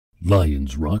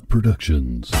Lions Rock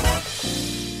Productions.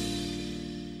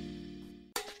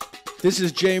 This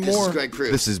is Jay Moore. This is Greg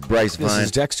Cruz. This is Bryce Vine. This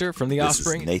is Dexter from The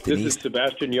Offspring. This is Nathan This East. is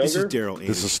Sebastian Younger. This is Daryl Ames.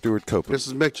 This is Stuart Copeland. This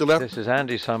is Mick Gillette. This is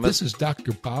Andy Summers. This is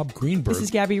Dr. Bob Greenberg. This is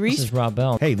Gabby Reese. This is Rob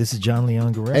Bell. Hey, this is John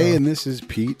Leon Guerrero. Hey, and this is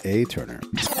Pete A. Turner.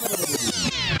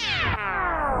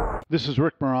 This is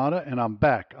Rick Marotta, and I'm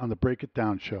back on the Break It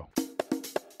Down Show.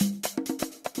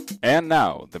 And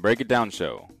now, the Break It Down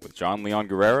Show with John Leon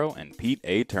Guerrero and Pete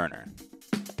A. Turner.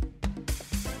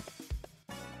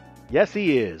 Yes,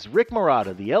 he is. Rick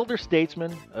Marotta, the elder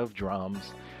statesman of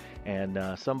drums, and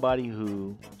somebody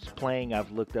who's playing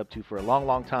I've looked up to for a long,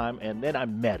 long time, and then I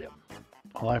met him.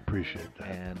 Oh, I appreciate that.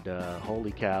 And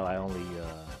holy cow, I only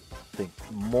think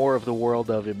more of the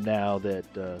world of him now that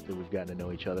we've gotten to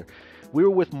know each other. We were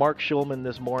with Mark Schulman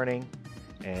this morning,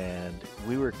 and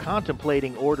we were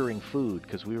contemplating ordering food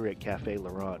because we were at Cafe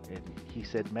Laurent, and he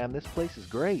said, man, this place is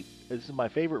great. This is my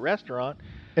favorite restaurant.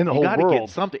 In the whole world. You got to get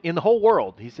something. In the whole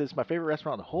world. He says, my favorite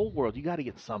restaurant in the whole world. You got to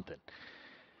get something.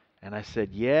 And I said,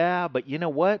 yeah, but you know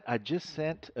what? I just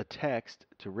sent a text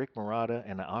to Rick Marotta,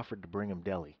 and I offered to bring him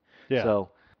deli. Yeah. So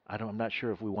I'm not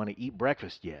sure if we want to eat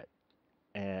breakfast yet.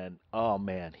 And, oh,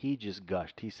 man, he just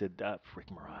gushed. He said, Rick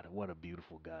Marotta, what a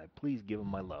beautiful guy. Please give him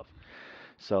my love.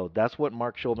 So that's what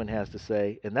Mark Schulman has to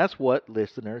say, and that's what,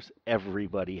 listeners,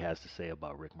 everybody has to say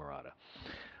about Rick Marotta.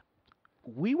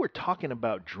 We were talking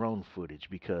about drone footage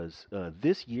because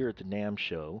this year at the NAMM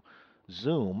show,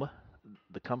 Zoom,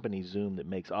 the company Zoom that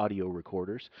makes audio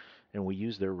recorders, and we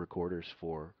use their recorders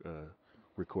for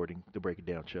recording the Break It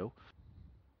Down show,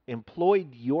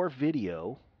 employed your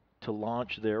video to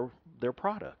launch their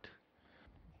product.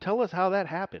 Tell us how that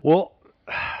happened. Well,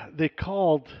 they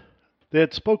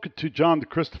had spoken to John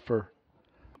DeChristopher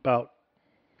about,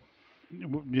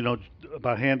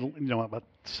 about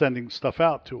sending stuff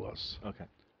out to us. Okay.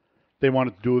 They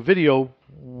wanted to do a video.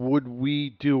 Would we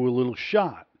do a little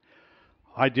shot?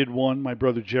 I did one. My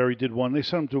brother Jerry did one. They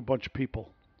sent them to a bunch of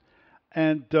people.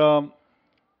 And so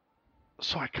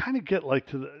I kind of get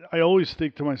I always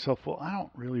think to myself, well, I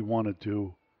don't really want to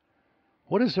do,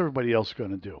 what is everybody else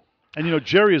going to do? And,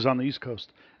 Jerry is on the East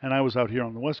Coast, and I was out here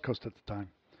on the West Coast at the time.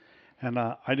 And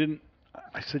I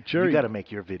said, Jerry. You got to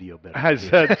make your video better. I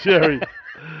said, Jerry,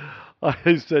 what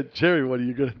are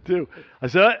you going to do? I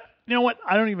said, you know what?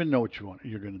 I don't even know what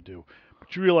you're going to do.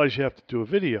 But you realize you have to do a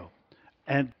video.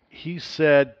 And he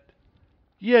said,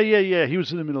 yeah. He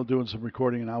was in the middle of doing some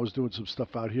recording, and I was doing some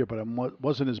stuff out here, but I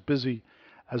wasn't as busy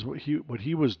as what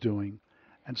he was doing.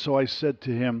 And so I said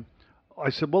to him,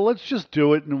 well, let's just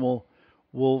do it, and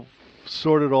we'll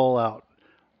sort it all out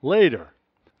later.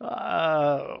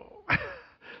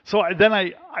 So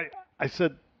I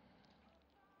said,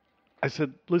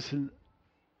 listen,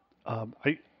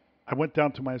 I went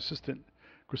down to my assistant,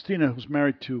 Christina, who's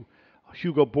married to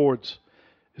Hugo Boards,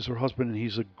 is her husband, and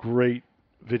he's a great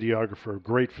videographer, a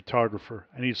great photographer,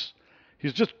 and he's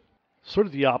just sort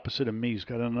of the opposite of me. He's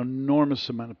got an enormous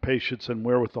amount of patience and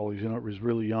wherewithal. He's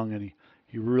really young, and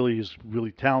he really is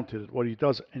really talented at what he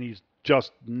does, and he's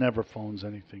just never phones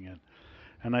anything in.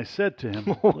 And I said to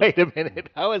him, wait a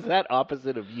minute, how is that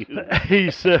opposite of you?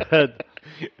 He said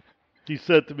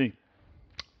to me,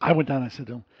 I went down, I said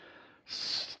to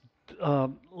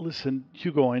him, listen,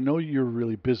 Hugo, I know you're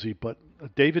really busy, but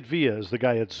David Villa is the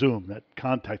guy at Zoom that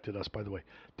contacted us, by the way.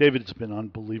 David's been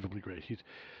unbelievably great.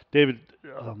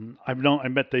 I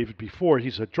met David before.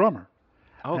 He's a drummer.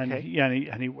 Okay.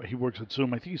 And he works at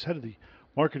Zoom. I think he's head of the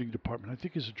marketing department. I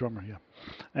think he's a drummer, yeah.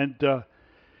 And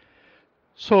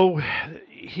so I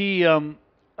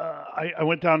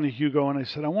went down to Hugo and I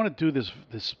said, I want to do this.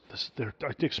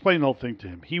 I explained the whole thing to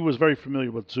him. He was very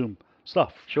familiar with Zoom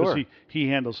stuff. Sure. He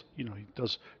handles, he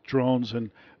does drones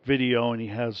and video, and he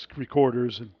has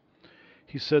recorders. And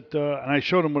he said, and I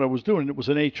showed him what I was doing. It was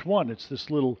an H1. It's this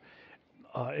little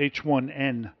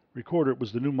H1N recorder. It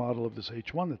was the new model of this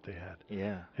H1 that they had.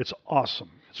 Yeah. It's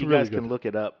awesome. You really guys good. can look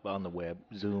it up on the web,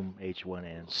 Zoom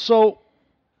H1N. So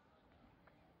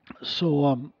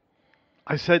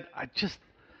I said, I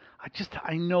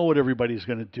know what everybody's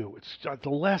going to do. It's the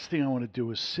last thing I want to do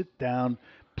is sit down,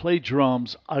 play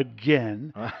drums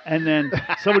again, and then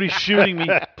somebody shooting me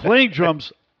playing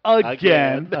drums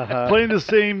again. Playing the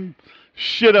same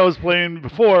shit I was playing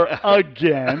before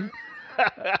again.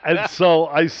 And so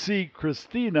I see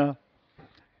Christina,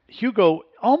 Hugo,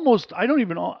 I almost don't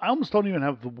even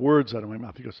have the words out of my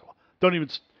mouth. He goes,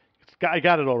 I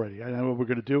got it already. I know what we're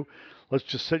going to do. Let's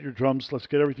just set your drums. Let's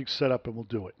get everything set up, and we'll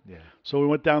do it. Yeah. So we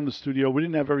went down to the studio. We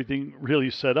didn't have everything really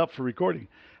set up for recording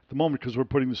at the moment because we're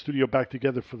putting the studio back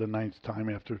together for the 9th time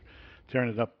after tearing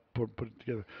it up, put it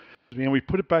together. And we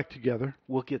put it back together.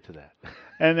 We'll get to that.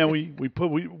 And then we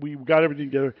got everything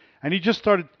together. And he just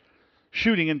started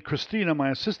shooting. And Christina,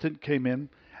 my assistant, came in.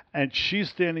 And she's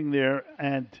standing there.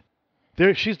 And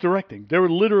she's directing. They were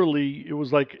literally, it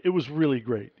was really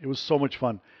great. It was so much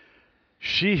fun.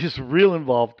 She's real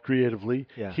involved creatively.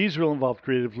 Yeah. He's real involved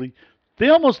creatively. They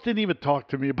almost didn't even talk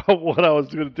to me about what I was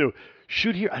going to do.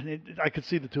 Shoot here. And I could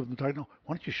see the two of them talking. No,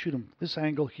 why don't you shoot him this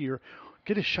angle here?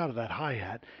 Get a shot of that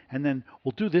hi-hat. And then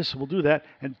we'll do this and we'll do that.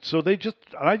 And so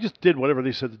I just did whatever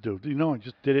they said to do. You know, I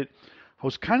just did it. I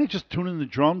was kind of just tuning the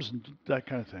drums and that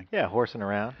kind of thing. Yeah, horsing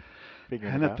around.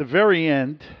 And at the very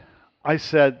end, I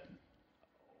said,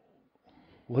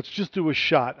 let's just do a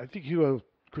shot. I think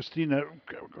Christina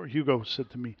or Hugo said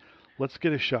to me, let's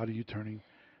get a shot of you turning.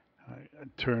 I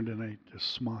turned and I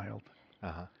just smiled.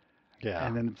 Uh-huh. Yeah.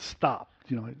 And then it stopped,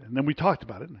 you know, and then we talked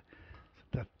about it. And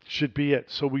that should be it.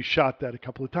 So we shot that a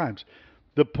couple of times.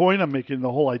 The point I'm making,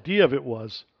 the whole idea of it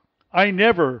was, I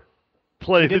never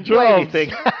played the drums.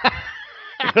 Play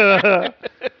anything.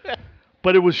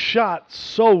 But it was shot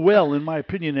so well, in my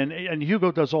opinion. And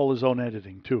Hugo does all his own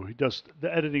editing, too. He does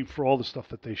the editing for all the stuff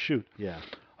that they shoot. Yeah.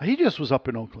 He just was up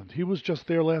in Oakland. He was just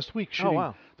there last week shooting. Oh,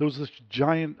 wow. There was this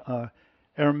giant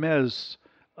Hermes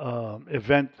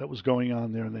event that was going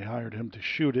on there, and they hired him to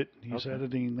shoot it. He's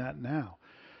editing that now.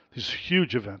 These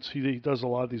huge events. He does a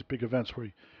lot of these big events where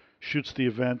he shoots the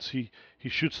events. He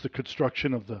shoots the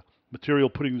construction of the material,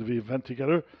 putting the event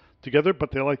together. But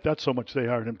they like that so much they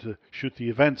hired him to shoot the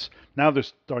events. Now they're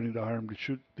starting to hire him to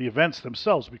shoot the events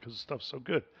themselves because the stuff's so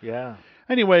good. Yeah.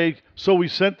 Anyway, so we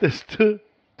sent this to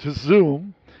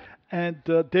Zoom, and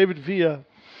David Villa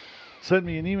sent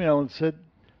me an email and said,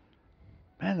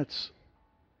 "Man, it's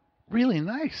really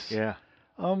nice. Yeah.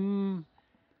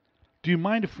 Do you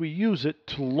mind if we use it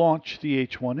to launch the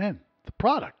H1N, the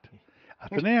product,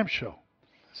 at the NAMM show?"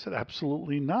 I said,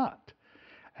 "Absolutely not."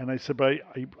 And I said, "But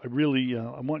I really,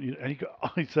 I want you." And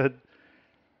he said,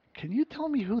 "Can you tell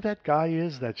me who that guy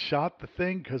is that shot the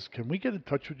thing? Because can we get in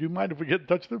touch with you? Mind if we get in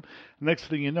touch with him?" The next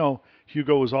thing you know,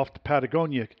 Hugo was off to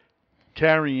Patagonia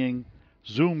carrying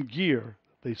Zoom gear.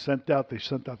 They sent out the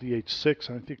H6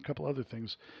 and I think a couple other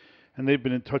things. And they've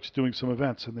been in touch doing some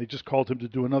events. And they just called him to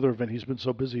do another event. He's been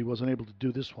so busy he wasn't able to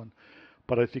do this one.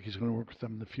 But I think he's going to work with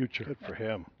them in the future. Good for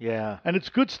him. Yeah. And it's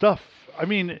good stuff. I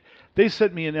mean, they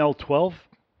sent me an L12.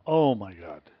 Oh, my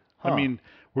God. Huh. I mean,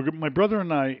 my brother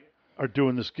and I are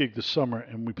doing this gig this summer,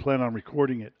 and we plan on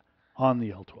recording it on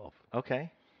the L12.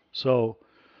 Okay. So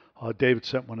David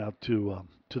sent one out to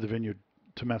the vineyard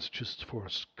to Massachusetts for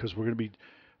us because we're going to be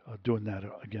doing that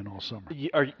again all summer.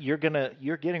 You're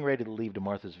getting ready to leave to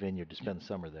Martha's Vineyard to spend the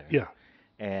summer there. Yeah.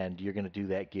 And you're going to do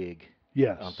that gig.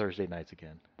 Yes. On Thursday nights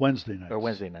again. Wednesday nights. Or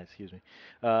Wednesday nights, excuse me.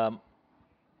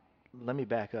 Let me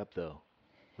back up though.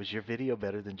 Was your video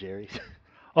better than Jerry's?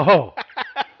 Oh,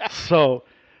 so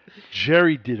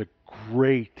Jerry did a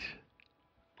great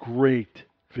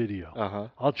video. Uh-huh.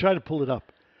 I'll try to pull it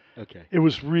up. Okay. It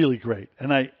was really great,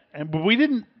 but we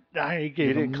didn't. I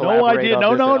gave him no collaborate idea. on No,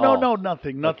 this no, at no, all? no,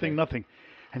 nothing.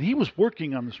 And he was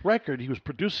working on this record. He was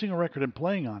producing a record and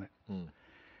playing on it,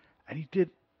 and he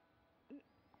did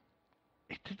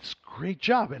this great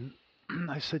job. And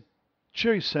I said,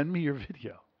 "Jerry, send me your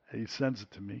video." And he sends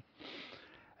it to me.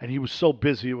 And he was so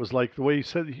busy. It was like the way he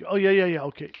said, "Oh, yeah,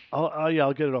 okay.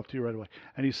 I'll get it off to you right away."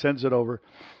 And he sends it over.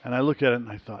 And I looked at it and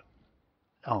I thought,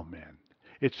 oh, man.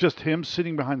 It's just him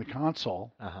sitting behind the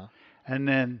console. Uh-huh. And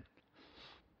then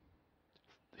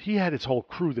he had his whole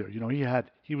crew there. You know,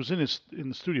 he was in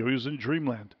the studio. He was in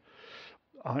Dreamland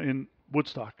in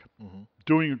Woodstock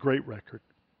doing a great record.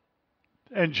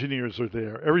 Engineers are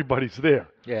there. Everybody's there.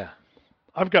 Yeah.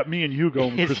 I've got me and Hugo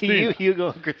and Christina. You,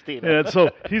 Hugo, and Christina. And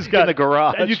so he's got in the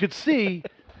garage. And you could see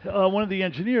one of the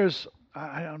engineers.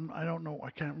 I don't know. I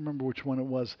can't remember which one it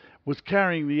was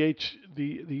carrying the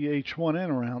H1N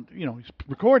around. You know, he's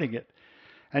recording it.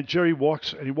 And Jerry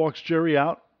walks Jerry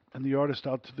out and the artist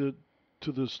out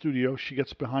to the studio. She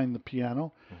gets behind the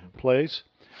piano, plays,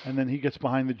 and then he gets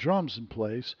behind the drums and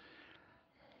plays.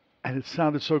 And it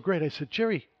sounded so great. I said,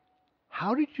 "Jerry,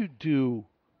 how did you do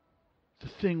the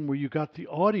thing where you got the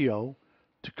audio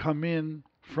to come in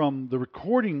from the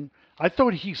recording?" I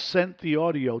thought he sent the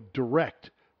audio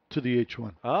direct to the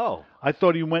H1. Oh. I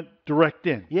thought he went direct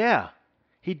in. Yeah.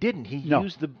 He didn't. He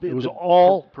used it was the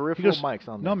all peripheral mics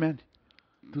on there. No, man.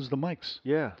 Those are the mics.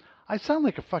 Yeah. I sound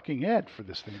like a fucking ad for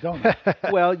this thing, don't I?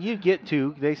 Well, you get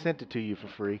to. They sent it to you for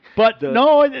free. But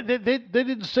no, they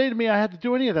didn't say to me I had to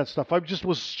do any of that stuff. I just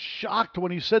was shocked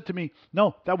when he said to me,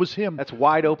 "No, that was him." That's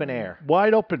wide open air.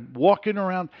 Wide open, walking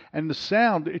around, and the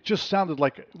sound, it just sounded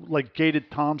like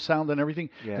gated tom sound and everything.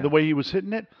 Yeah. And the way he was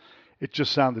hitting it, it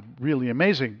just sounded really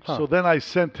amazing. So then I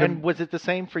sent him. And was it the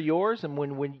same for yours? And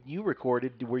when you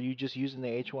recorded, were you just using the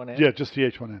H1N? Yeah, just the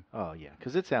H1N. Oh yeah,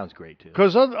 because it sounds great too.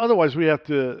 Because otherwise we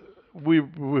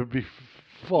would be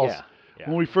false. Yeah.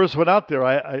 When we first went out there,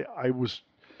 I was.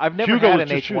 I've never Hugo had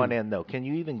was an just H1N though. Can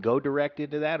you even go direct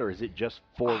into that, or is it just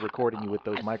for recording you with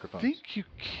those microphones? I think you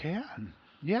can.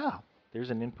 Yeah. There's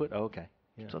an input. Oh, okay.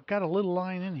 Yeah. So I've got a little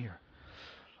line in here.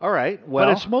 All right. Well,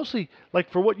 But it's mostly,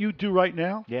 like, for what you do right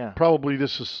now, Yeah. probably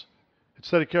this is,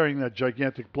 instead of carrying that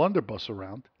gigantic blunderbuss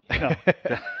around,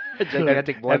 a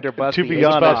gigantic blunderbuss. to the be it's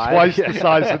H5. about twice the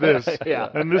size of this. Yeah.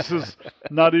 And this is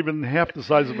not even half the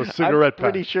size of a cigarette I'm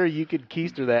pretty pack. sure you could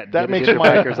keister that. and That get it makes into my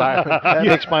Rikers Island. that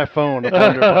makes my phone a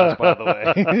blunderbuss, by the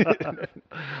way.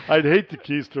 I'd hate to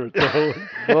keister it, though.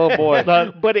 Oh boy.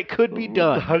 But it could be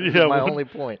done. is my wouldn't- only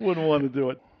point. Wouldn't want to do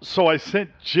it. So I sent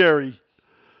Jerry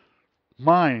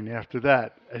mine after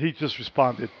that, and he just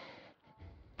responded,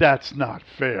 "That's not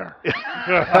fair."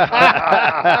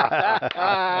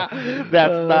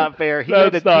 That's not fair. He had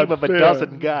a That's not team of a fair.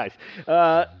 dozen guys.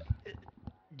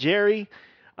 Jerry,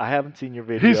 I haven't seen your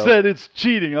video. He said it's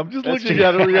cheating. I'm just That's looking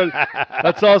at it. Going,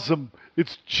 that's awesome.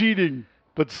 It's cheating,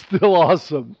 but still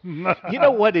awesome. You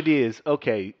know what it is?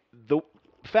 Okay, the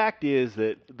fact is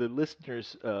that the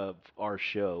listeners of our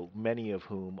show, many of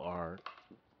whom are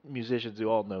musicians who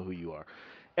all know who you are,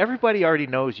 everybody already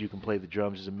knows you can play the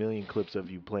drums. There's a million clips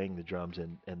of you playing the drums,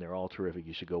 and they're all terrific.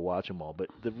 You should go watch them all. But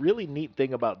the really neat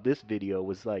thing about this video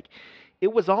was like,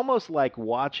 it was almost like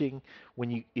watching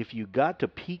if you got to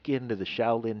peek into the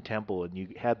Shaolin Temple and you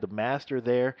had the master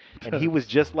there, and he was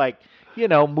just like,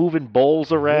 moving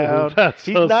bowls around. That's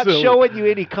He's so not silly. showing you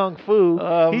any kung fu.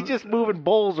 He's just moving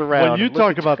bowls around. When you and talk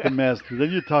look at about the master,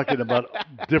 then you're talking about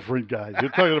different guys.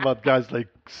 You're talking about guys like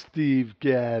Steve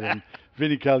Gadd and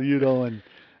Vinnie Colaiuta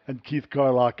and Keith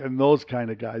Carlock and those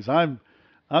kind of guys. I'm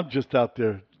just out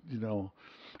there,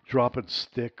 dropping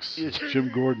sticks, as Jim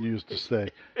Gordon used to say.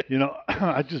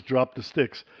 I just drop the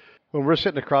sticks. When we're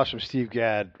sitting across from Steve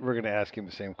Gadd, we're going to ask him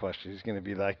the same question. He's going to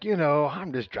be like,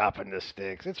 I'm just dropping the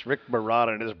sticks. It's Rick Marotta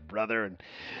and his brother, and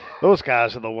those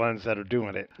guys are the ones that are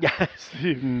doing it. Yeah.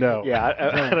 Steve, no. Yeah,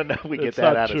 I don't know if we get It's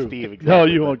that not out true. of Steve. Exactly, No,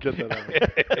 you but- won't get that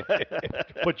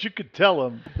out. But you could tell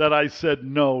him that I said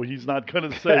no. He's not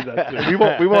going to say that to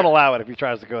we won't allow it if he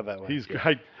tries to go that way.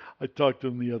 I talked to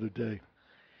him the other day.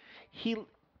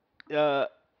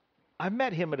 I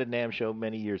met him at a NAMM show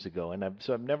many years ago, and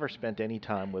I've never spent any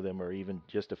time with him or even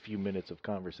just a few minutes of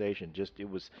conversation. It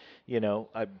was,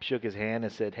 I shook his hand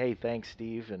and said, "Hey, thanks,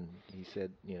 Steve," and he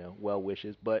said, well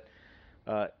wishes. But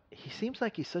he seems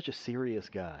like he's such a serious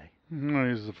guy. No,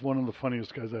 he's one of the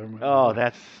funniest guys I ever met. Oh,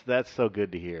 that's so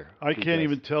good to hear. I can't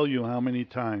even tell you how many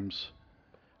times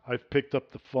I've picked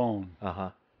up the phone. Uh-huh.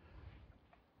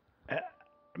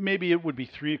 Maybe it would be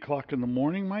 3 o'clock in the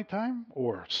morning my time,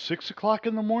 or 6 o'clock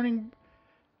in the morning.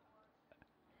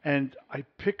 And I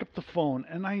pick up the phone,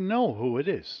 and I know who it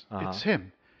is. Uh-huh. It's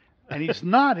him. And he's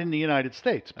not in the United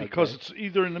States because Okay. it's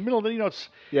either in the middle of the, it's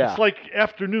Yeah. like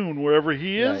afternoon wherever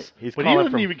he is. Right. He's But he calling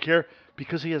doesn't from- even care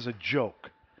because he has a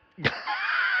joke.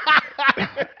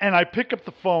 And I pick up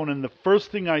the phone, and the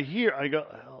first thing I hear, I go,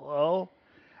 "Hello?"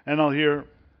 And I'll hear,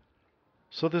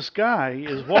 "So this guy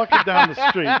is walking down the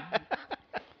street."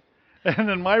 And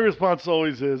then my response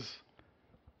always is,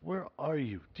 "Where are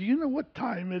you? Do you know what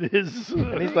time it is?"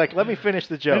 And he's like, "Let me finish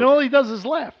the joke." And all he does is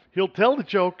laugh. He'll tell the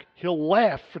joke, he'll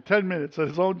laugh for 10 minutes at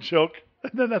his own joke,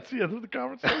 and then that's the end of the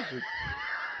conversation.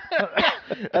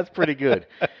 That's pretty good.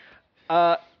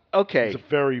 Okay. He's a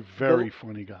very, very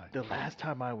funny guy. The last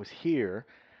time I was here,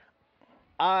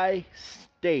 I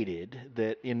stated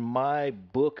that in my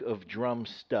book of drum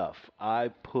stuff, I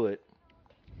put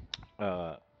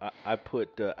Hour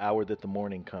That the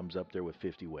Morning Comes up there with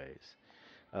 50 Ways.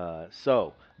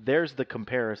 So there's the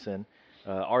comparison.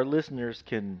 Our listeners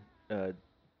can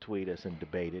tweet us and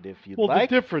debate it if you'd Well, like.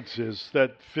 the difference is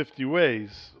that 50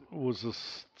 Ways was a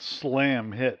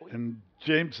slam hit, and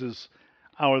James's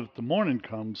Hour That the Morning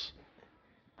Comes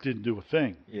didn't do a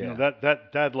thing. Yeah.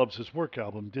 That Dad Loves His Work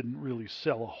album didn't really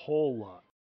sell a whole lot.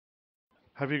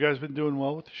 Have you guys been doing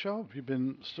well with the show? Have you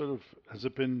been has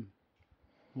it been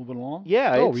moving along?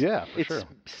 Yeah. Oh, it's, yeah, for it's sure.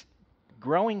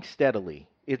 growing steadily.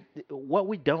 What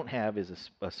we don't have is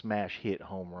a smash hit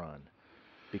home run,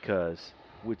 because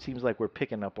it seems like we're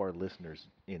picking up our listeners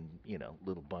in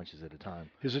little bunches at a time.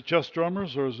 Is it just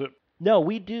drummers, or is it? No,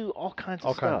 we do all kinds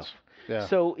All of stuff. kinds, yeah.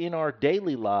 So in our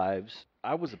daily lives,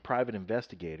 I was a private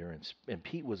investigator, and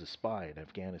Pete was a spy in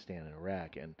Afghanistan and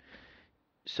Iraq, and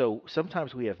So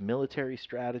sometimes we have military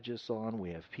strategists on. We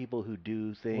have people who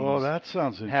do things Well, that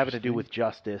sounds interesting. having to do with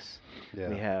justice. Yeah.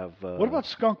 We have. What about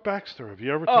Skunk Baxter? Have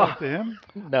you ever talked to him?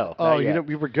 No. Oh, not you yet. know,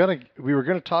 we were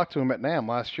gonna talk to him at NAMM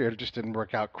last year. It just didn't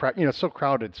work out. It's so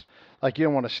crowded. It's like you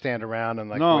don't want to stand around and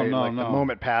wait. The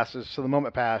moment passes. So the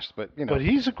moment passed, but But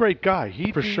he's a great guy.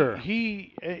 sure.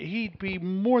 He'd be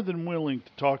more than willing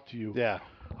to talk to you. Yeah.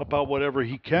 About whatever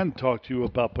he can talk to you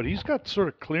about, but he's got sort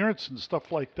of clearance and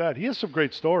stuff like that. He has some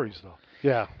great stories, though.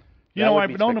 Yeah. You That know, would I've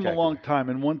be known him a long spectacular. time,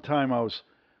 and one time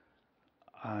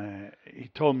he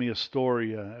told me a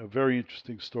story, a very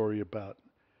interesting story about,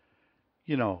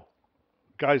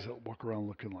 guys that walk around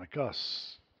looking like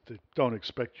us that don't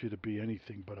expect you to be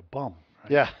anything but a bum.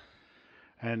 Right? Yeah.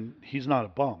 And he's not a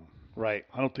bum. Right.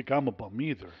 I don't think I'm a bum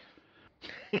either.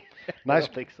 Nice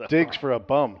think so. digs for a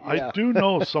bum. I do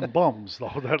know some bums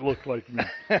though that look like me.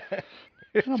 And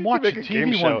I'm You watching make a game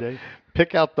TV show. one day.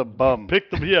 Pick out the bum.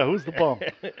 Pick them. Yeah, who's the bum?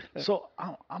 So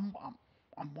I'm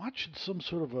watching some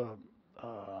sort of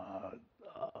a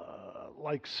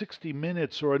like 60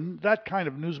 Minutes or that kind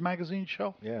of news magazine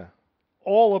show, Yeah.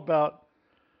 all about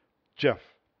Jeff,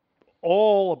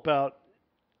 all about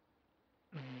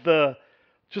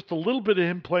just a little bit of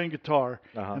him playing guitar,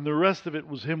 Uh-huh. and the rest of it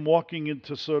was him walking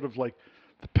into sort of like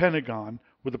the Pentagon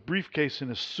with a briefcase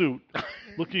and a suit,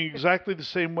 looking exactly the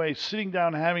same way, sitting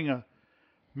down having a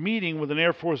meeting with an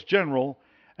Air Force general,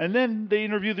 and then they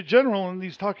interview the general, and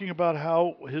he's talking about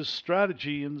how his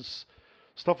strategy and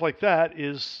stuff like that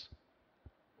is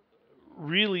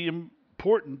really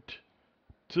important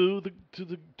to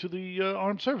the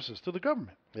armed services, to the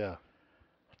government. Yeah.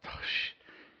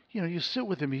 You sit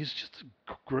with him. He's just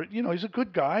great. He's a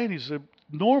good guy, and he's a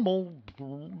normal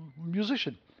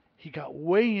musician. He got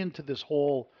way into this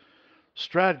whole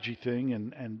strategy thing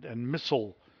and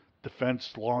missile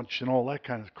defense launch and all that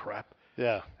kind of crap.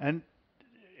 Yeah. And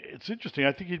it's interesting.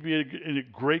 I think he'd be a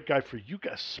great guy for you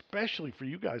guys, especially for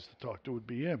you guys to talk to. Would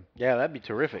be him. Yeah, that'd be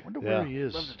terrific. I wonder Yeah. where he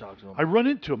is. Love to talk to him. I ran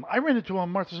into him. On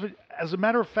Martha's Vineyard. As a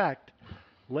matter of fact,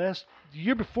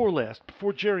 year before last,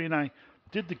 before Jerry and I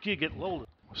did the gig at Lola,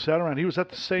 sat around. He was at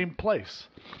the same place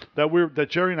that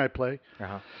Jerry and I play.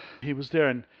 Uh-huh. He was there,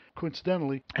 and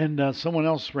coincidentally, and someone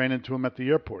else ran into him at the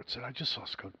airport. Said, "I just saw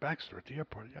Skunk Baxter at the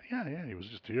airport." Yeah, he was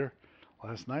just here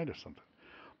last night or something.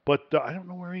 But I don't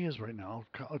know where he is right now.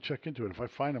 I'll check into it. If I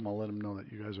find him, I'll let him know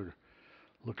that you guys are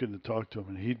looking to talk to him,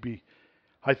 and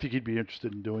I think he'd be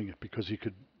interested in doing it because he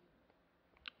could.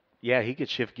 Yeah, he could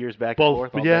shift gears back Both, and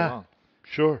forth all yeah. day long.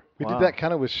 Sure. We Wow. did that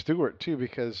kind of with Stuart too,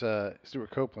 because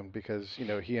Stuart Copeland, because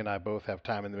he and I both have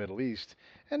time in the Middle East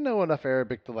and know enough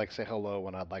Arabic to say hello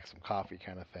when I'd like some coffee,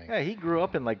 kind of thing. Yeah, he grew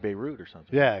up in like Beirut or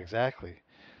something. Yeah, exactly.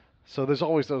 So there's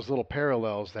always those little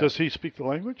parallels. That, Does he speak the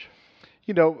language?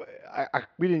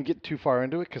 we didn't get too far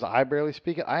into it because I barely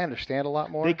speak it. I understand a lot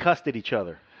more. They cussed at each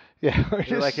other. Yeah,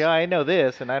 They're like, yeah, I know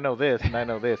this, and I know this, and I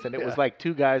know this, and it was Yeah. like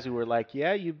two guys who were like,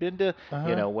 yeah, you've been to,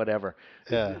 whatever.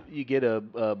 Yeah. You get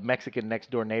a Mexican next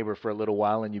door neighbor for a little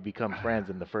while, and you become friends.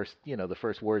 And the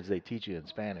first words they teach you in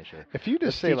Spanish are, If you just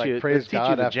let's say teach you, praise let's teach you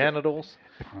God the after, genitals.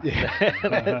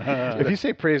 if you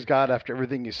say praise God after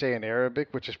everything you say in Arabic,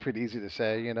 which is pretty easy to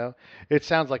say, it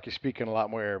sounds like you're speaking a lot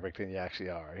more Arabic than you actually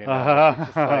are. It's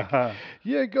just like,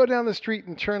 yeah, go down the street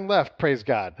and turn left, praise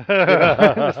God.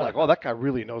 It's like, oh, that guy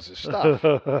really knows his stuff.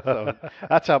 So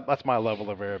that's my level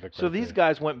of Arabic. So right these there.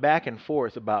 guys went back and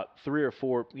forth about 3 or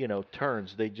 4,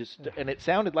 turns. They just, and it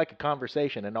sounded like a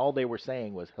conversation, and all they were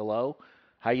saying was, "Hello,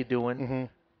 how you doing? Mm-hmm.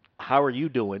 How are you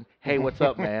doing? Hey, what's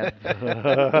up, man?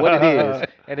 What it is?"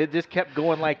 And it just kept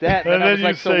going like that. And I then was you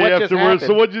like, say "So what just afterwards, so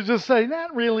happened?" what'd you just say?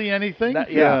 Not really anything.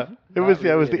 Yeah. It was the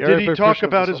Did Arabic he talk version of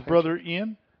about the his song. brother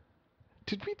Ian?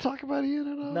 Did we talk about Ian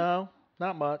at all? No,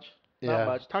 not much. Yeah. Not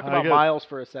much. Talk I about got- Miles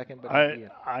for a second, but yeah.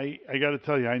 I got to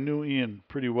tell you, I knew Ian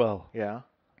pretty well. Yeah.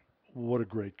 What a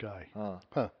great guy.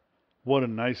 Huh. What a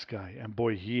nice guy. And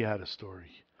boy, he had a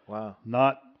story. Wow.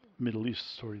 Not Middle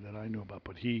East story that I knew about,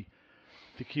 but I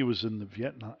think he was in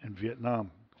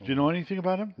Vietnam. Do you know anything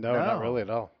about him? No, No. not really at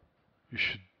all. You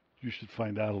should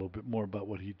find out a little bit more about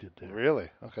what he did there. Really?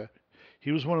 Okay.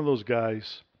 He was one of those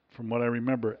guys, from what I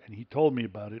remember, and he told me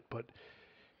about it, but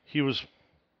he was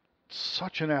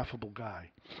such an affable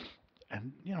guy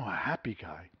and, a happy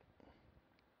guy.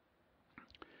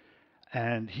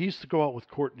 And he used to go out with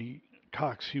Courtney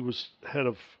Cox. He was head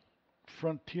of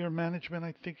Frontier Management,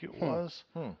 I think it was.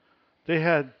 They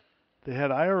had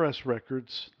IRS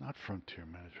records, not Frontier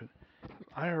Management,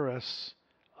 IRS,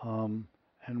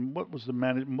 and what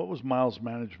was Miles'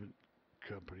 management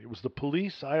company? It was the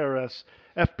police, IRS,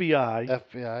 FBI,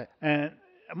 FBI. and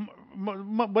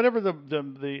whatever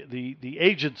the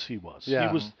agency was. Yeah.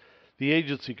 He was the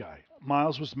agency guy.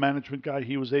 Miles was the management guy.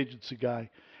 He was agency guy.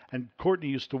 And Courtney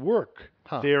used to work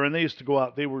there, and they used to go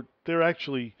out. They're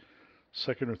actually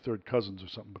second or third cousins or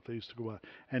something, but they used to go out.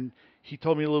 And he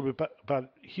told me a little bit about it.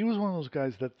 He was one of those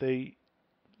guys that they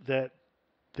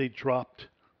dropped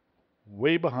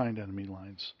way behind enemy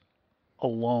lines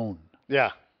alone.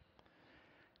 Yeah.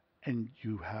 And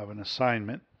you have an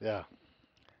assignment. Yeah.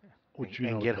 Which you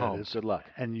and know get what that home. is. Good luck.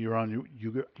 And you're on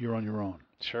your own.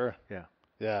 Sure. Yeah.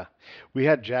 Yeah. We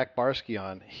had Jack Barsky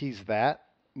on. He's that,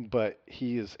 but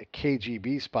he is a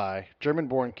KGB spy,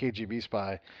 German-born KGB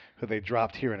spy, who they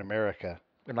dropped here in America.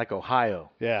 In like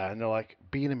Ohio. Yeah, and they're like,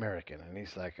 be an American. And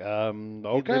he's like, He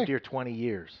okay. lived here 20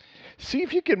 years. See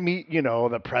if you can meet,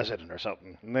 the president or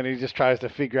something. And then he just tries to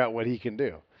figure out what he can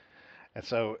do. And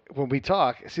so when we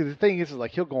talk, see, the thing is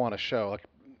like he'll go on a show, like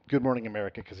Good Morning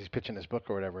America, because he's pitching his book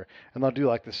or whatever, and they'll do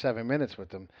like the 7 minutes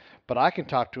with him. But I can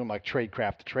talk to him like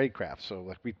tradecraft to tradecraft. So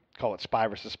like we call it spy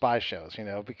versus spy shows,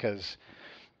 because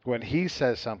when he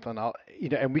says something,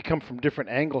 and we come from different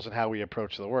angles in how we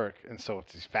approach the work. And so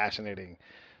it's these fascinating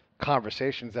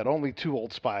conversations that only two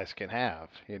old spies can have,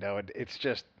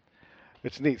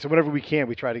 it's neat. So whenever we can,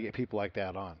 we try to get people like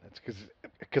that on. It's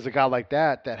because a guy like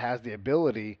that has the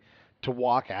ability to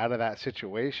walk out of that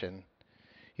situation,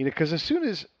 because as soon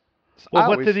as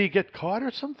what did he get caught or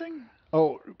something?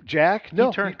 Oh, Jack? No,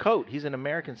 He turned coat. He's an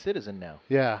American citizen now.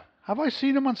 Yeah. Have I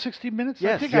seen him on 60 Minutes?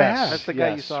 Yes, I think yes. I have. That's the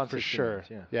guy you saw on for 60 sure.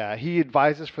 Minutes, Yeah, he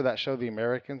advises for that show, The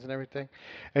Americans, and everything.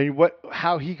 And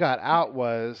how he got out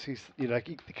was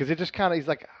because it just kind of he's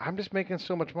like, I'm just making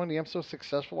so much money. I'm so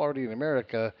successful already in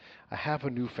America. I have a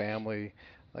new family.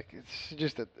 Like it's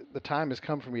just that the time has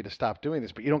come for me to stop doing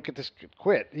this. But you don't get this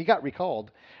quit. He got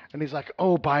recalled, and he's like,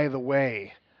 oh, by the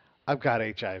way, I've got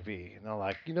HIV. And they're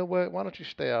like, you know what? Why don't you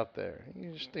stay out there?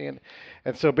 You just stay in.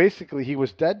 And so basically, he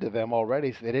was dead to them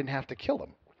already, so they didn't have to kill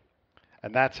him.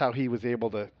 And that's how he was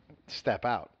able to step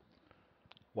out.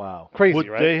 Wow. Crazy, Would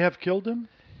right? they have killed him?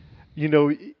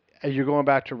 You're going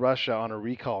back to Russia on a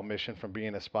recall mission from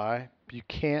being a spy. You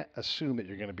can't assume that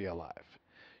you're going to be alive.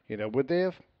 Would they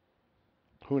have?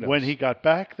 Who knows? When he got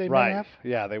back, they may have?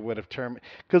 Yeah, they would have terminated.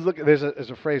 Because look, there's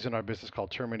a phrase in our business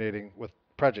called terminating with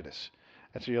prejudice.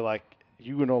 And so you're like,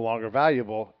 you are no longer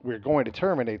valuable. We're going to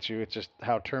terminate you. It's just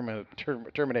how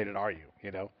terminated are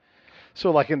you,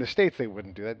 So like in the States, they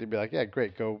wouldn't do that. They'd be like, yeah,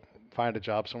 great, go find a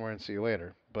job somewhere and see you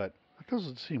later. But That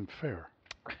doesn't seem fair.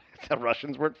 the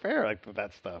Russians weren't fair like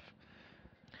that stuff.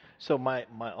 So my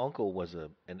uncle was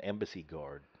an embassy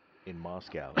guard in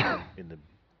Moscow in the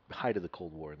height of the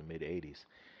Cold War in the mid-'80s.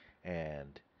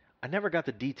 And I never got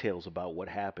the details about what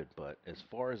happened, but as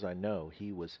far as I know,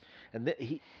 he was, and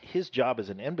his job as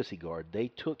an embassy guard, they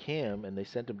took him and they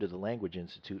sent him to the Language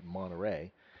Institute in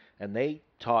Monterey, and they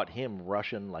taught him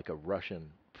Russian like a Russian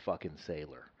fucking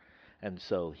sailor. And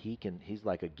so he's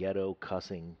like a ghetto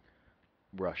cussing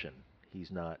Russian. He's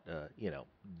not,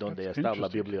 donde That's está la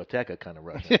interesting. biblioteca kind of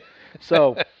Russian.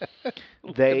 So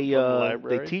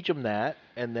they teach him that,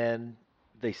 and then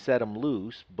they set him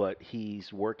loose, but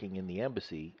he's working in the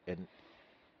embassy, and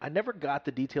I never got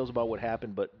the details about what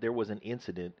happened, but there was an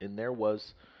incident, and there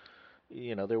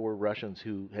were Russians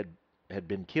who had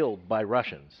been killed by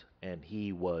Russians, and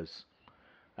he was,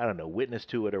 I don't know, witness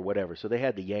to it or whatever. So they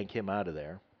had to yank him out of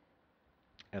there,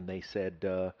 and they said,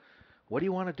 what do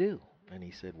you want to do? And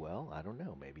he said, well, I don't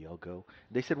know, maybe I'll go.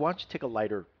 They said, why don't you take a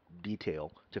lighter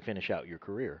detail to finish out your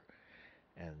career?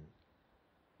 And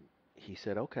he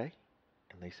said, okay.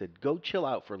 And they said, go chill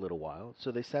out for a little while.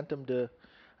 So they sent him to,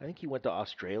 I think he went to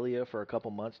Australia for a couple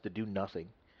months to do nothing.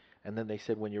 And then they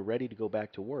said, when you're ready to go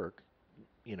back to work,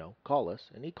 call us.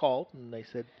 And he called, and they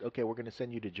said, okay, we're going to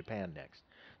send you to Japan next.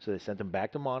 So they sent him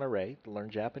back to Monterey to learn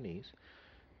Japanese,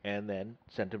 and then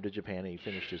sent him to Japan, and he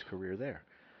finished his career there.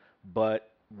 But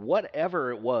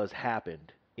whatever it was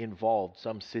happened involved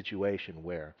some situation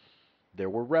where there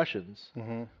were Russians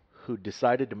who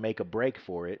decided to make a break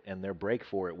for it, and their break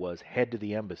for it was head to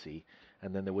the embassy,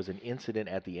 and then there was an incident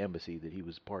at the embassy that he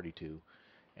was party to,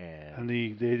 and they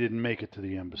didn't make it to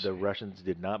the embassy. the Russians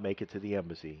did not make it to the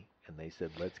embassy, and they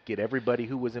said, let's get everybody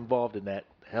who was involved in that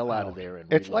hell out of there.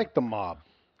 And It's reload. like the mob,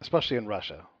 especially in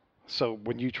Russia. So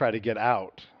when you try to get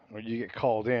out or you get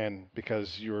called in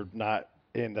because you're not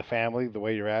in the family the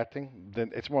way you're acting,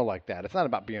 then it's more like that. It's not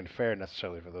about being fair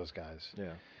necessarily for those guys.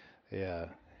 Yeah.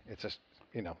 It's just,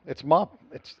 it's mob.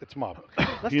 It's mob.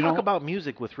 Let's talk about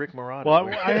music with Rick Marotta. Well,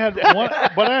 I had one,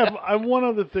 but I have one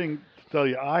other thing to tell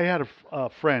you. I had a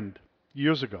friend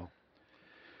years ago.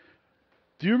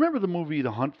 Do you remember the movie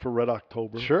The Hunt for Red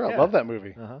October? Sure, I love that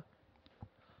movie.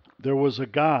 There was a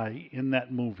guy in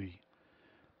that movie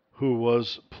who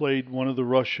played one of the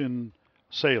Russian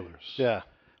sailors. Yeah.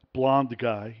 Blonde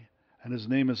guy, and his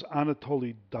name is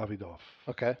Anatoly Davidov.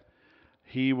 Okay.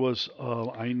 He was,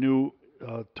 I knew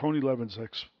Tony Levin's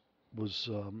ex was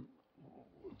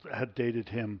had dated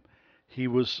him. He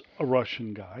was a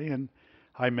Russian guy, and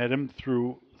I met him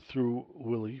through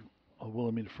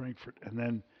Wilhelmina Frankfurt, and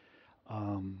then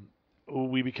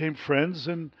we became friends.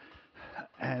 And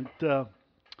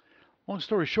long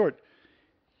story short,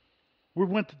 we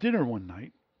went to dinner one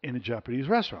night in a Japanese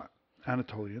restaurant,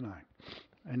 Anatoly and I,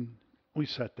 and we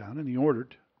sat down, and he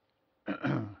ordered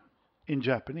in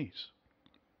Japanese.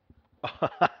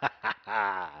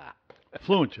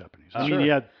 Fluent Japanese. I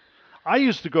mean, I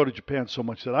used to go to Japan so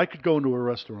much that I could go into a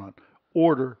restaurant,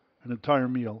 order an entire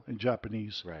meal in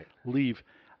Japanese, leave,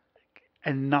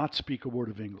 and not speak a word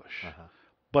of English.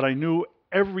 But I knew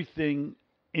everything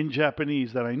in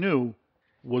Japanese that I knew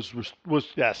was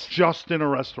just in a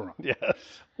restaurant. Yes.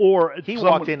 Or He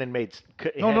walked in and made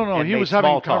no. He made was having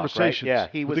small talk, conversations. Right? Yeah,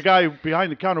 he was. The guy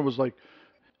behind the counter was like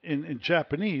in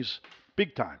Japanese,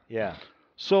 big time. Yeah,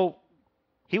 So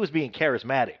he was being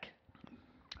charismatic.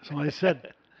 So I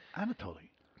said, Anatoly.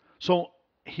 So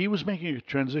he was making a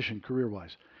transition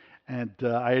career-wise, and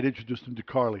I had introduced him to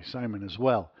Carly Simon as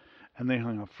well, and they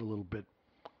hung out for a little bit.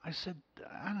 I said,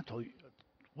 Anatoly,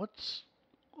 what's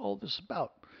all this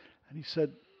about? And he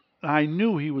said, I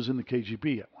knew he was in the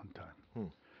KGB at one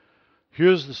time.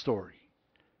 Here's the story.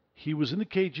 He was in the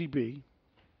KGB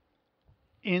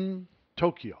in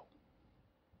Tokyo.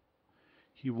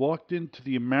 He walked into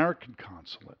the American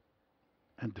consulate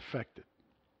and defected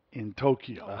in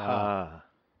Tokyo.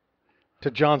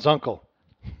 To John's uncle.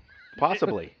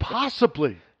 Possibly.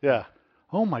 Possibly. Yeah.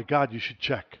 Oh my God, you should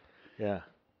check. Yeah.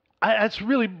 That's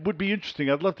really would be interesting.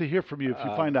 I'd love to hear from you if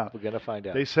you find out. We're gonna find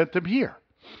out. They sent him here.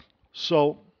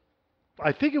 So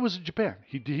I think it was in Japan.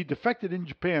 He defected in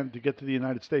Japan to get to the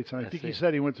United States, and I think he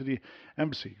said he went to the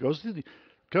embassy.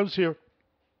 Comes here.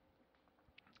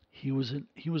 He was a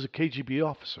KGB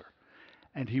officer,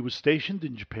 and he was stationed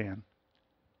in Japan,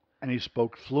 and he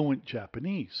spoke fluent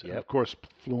Japanese, and of course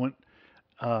fluent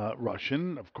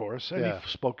Russian, of course, and he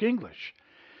spoke English.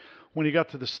 When he got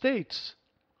to the States,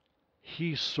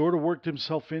 he sort of worked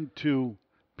himself into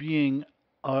being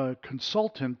a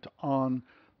consultant on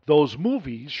those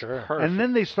movies. Sure. And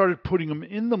then they started putting him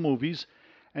in the movies.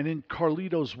 And in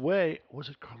Carlito's Way, was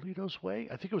it Carlito's Way?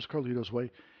 I think it was Carlito's Way.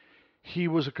 He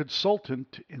was a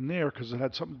consultant in there because it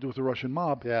had something to do with the Russian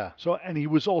mob. Yeah. So, and he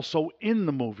was also in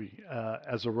the movie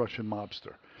as a Russian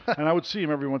mobster. And I would see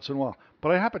him every once in a while.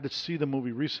 But I happened to see the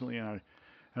movie recently, and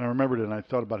I remembered it, and I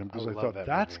thought about him because I thought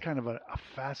that's kind of a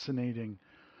fascinating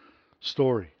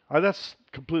story. That's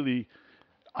completely.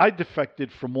 I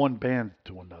defected from one band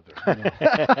to another. You know?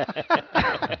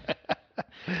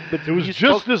 But it was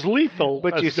just as lethal.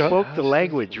 But you spoke the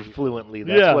language fluently.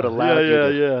 That's yeah, what allowed you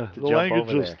to the jump language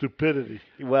over of there. stupidity.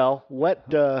 Well,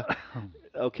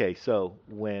 okay, so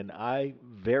when I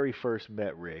very first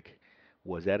met Rick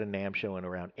was at a NAMM show in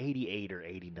around 88 or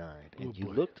 89. And you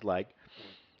looked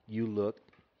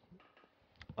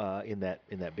in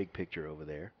that big picture over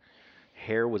there.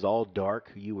 Hair was all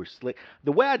dark. You were slick.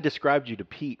 The way I described you to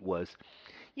Pete was,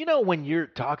 you know, when you're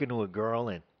talking to a girl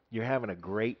and you're having a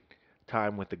great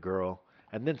time with the girl,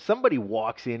 and then somebody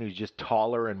walks in who's just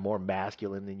taller and more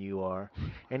masculine than you are,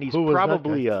 and he's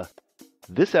probably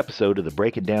This episode of the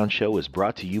Break It Down Show is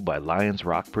brought to you by Lions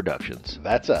Rock Productions.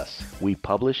 That's us. We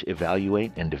publish,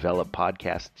 evaluate, and develop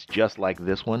podcasts just like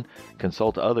this one,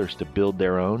 consult others to build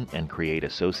their own, and create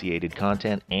associated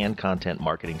content and content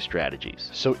marketing strategies.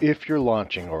 So if you're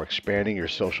launching or expanding your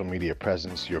social media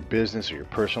presence, your business or your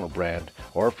personal brand,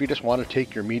 or if you just want to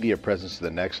take your media presence to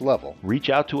the next level, reach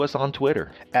out to us on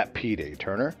Twitter at Pete A.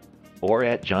 Turner or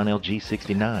at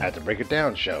JohnLG69. at the Break It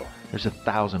Down Show. There's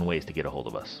 1,000 ways to get a hold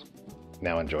of us.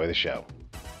 Now enjoy the show.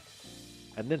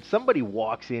 And then somebody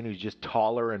walks in who's just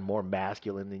taller and more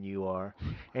masculine than you are,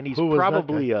 and he's Who was that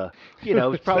probably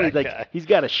he's probably like he's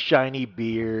got a shiny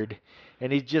beard,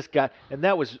 and he's just got and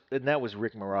that was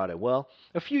Rick Marotta. Well,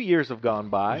 a few years have gone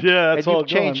by, Yeah, that's and all you've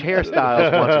changed gone.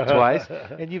 hairstyles once or twice,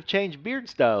 and you've changed beard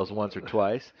styles once or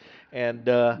twice, and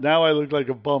Now I look like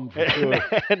a bum for sure.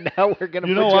 and now we're gonna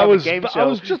You put know, you I on was the game show. I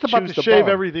was just about Choose to the shave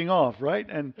bum. everything off, right,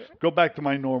 and go back to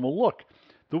my normal look.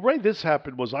 The way this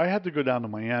happened was I had to go down to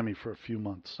Miami for a few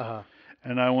months,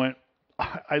 and I went.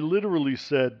 I literally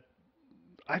said,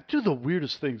 I do the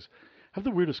weirdest things, have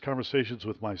the weirdest conversations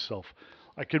with myself.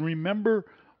 I can remember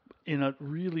in a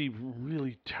really,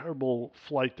 really terrible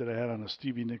flight that I had on a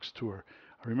Stevie Nicks tour.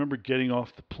 I remember getting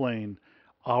off the plane,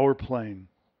 our plane.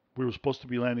 We were supposed to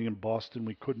be landing in Boston.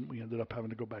 We couldn't. We ended up having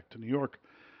to go back to New York.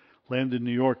 landed in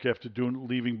New York after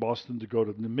leaving Boston to go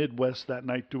to the Midwest that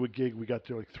night, do a gig. We got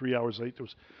there like 3 hours late. There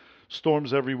was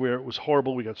storms everywhere. It was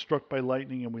horrible. We got struck by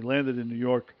lightning, and we landed in New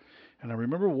York. And I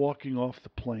remember walking off the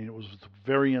plane. It was the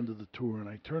very end of the tour, and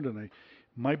I turned and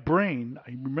my brain,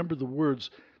 I remember the words,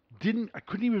 I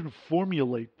couldn't even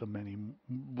formulate them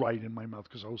right in my mouth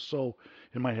because I was so,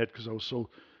 in my head because I was so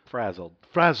Frazzled.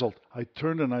 I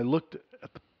turned and I looked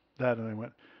at that and I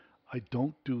went, I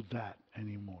don't do that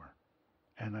anymore.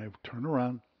 And I turned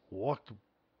around, went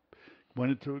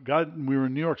into, we were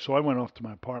in New York, so I went off to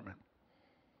my apartment.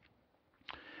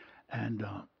 And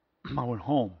I went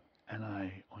home and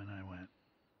I went,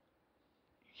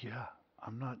 yeah,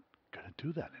 I'm not going to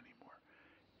do that anymore.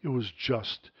 It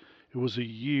was a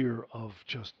year of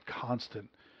just constant,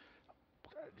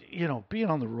 being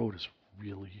on the road is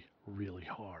really, really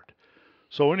hard.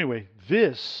 So anyway,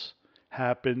 this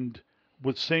happened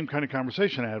with the same kind of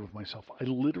conversation I had with myself. I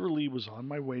literally was on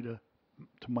my way to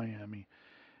Miami.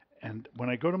 And when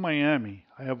I go to Miami,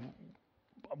 I have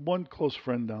one close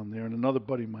friend down there and another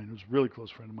buddy of mine who's a really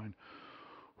close friend of mine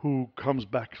who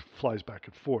flies back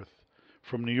and forth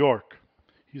from New York.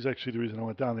 He's actually the reason I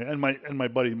went down there. And my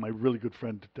buddy, my really good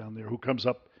friend down there who comes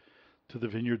up to the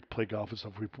vineyard to play golf and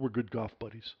stuff. We're good golf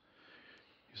buddies.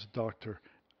 He's a doctor.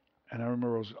 And I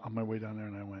remember I was on my way down there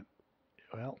and I went,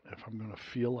 well, if I'm going to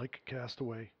feel like a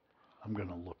castaway, I'm going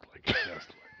to look like a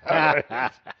castaway.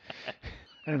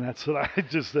 And that's what I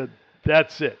just said.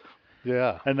 That's it.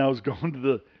 Yeah. And I was going to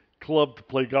the club to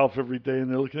play golf every day,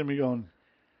 and they're looking at me going,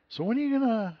 so when are you going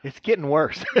to... It's getting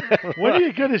worse. When are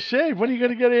you going to shave? When are you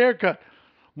going to get a haircut?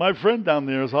 My friend down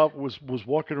there was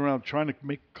walking around trying to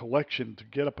make a collection to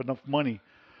get up enough money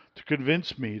to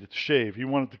convince me to shave. He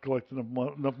wanted to collect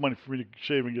enough money for me to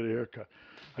shave and get a haircut.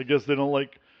 I guess they don't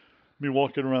like me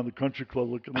walking around the country club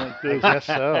looking like this. I guess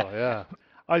so, yeah.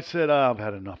 I said, I've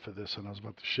had enough of this, and I was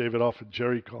about to shave it off, and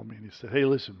Jerry called me, and he said, hey,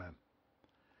 listen, man,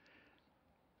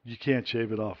 you can't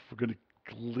shave it off. We're going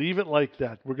to leave it like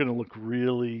that. We're going to look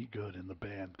really good in the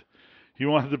band. He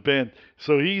wanted the band,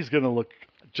 so he's going to look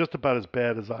just about as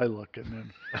bad as I look, and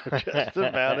then Just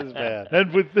about as bad.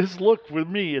 and with this look, with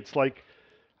me, it's like,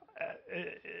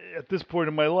 at this point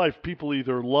in my life, people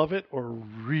either love it or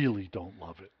really don't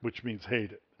love it, which means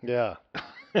hate it. Yeah.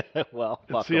 Well,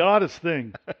 It's the oddest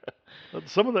thing.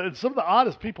 Some of the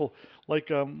oddest people, like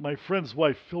my friend's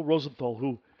wife, Phil Rosenthal,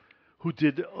 who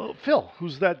did Phil,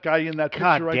 who's that guy in that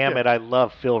God picture right damn there. it, I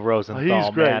love Phil Rosenthal,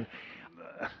 He's great. man.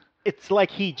 It's like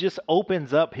he just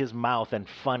opens up his mouth and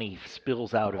funny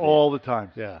spills out of it. All the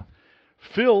time. Yeah.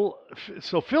 Phil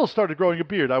started growing a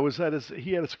beard.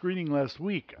 He had a screening last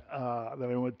week that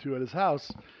I went to at his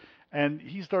house, and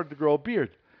he started to grow a beard.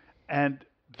 And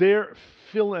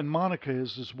Phil and Monica,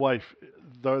 his wife,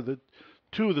 they're the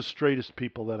two of the straightest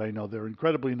people that I know. They're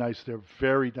incredibly nice. They're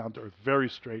very down to earth, very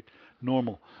straight,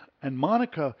 normal. And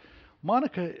Monica,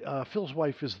 Phil's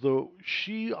wife,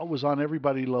 she was on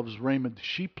Everybody Loves Raymond.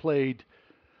 She played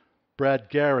Brad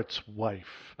Garrett's wife.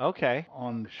 Okay.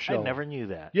 On the show. I never knew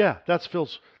that. Yeah, that's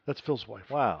Phil's wife.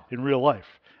 Wow. In real life.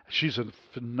 She's a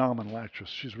phenomenal actress.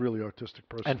 She's a really artistic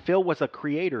person. And Phil was a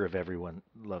creator of Everyone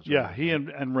Loves Raymond. Yeah, he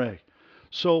and Ray.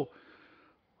 So,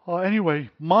 anyway,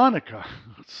 Monica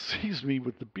sees me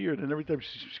with the beard, and every time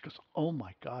she goes, oh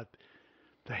my God,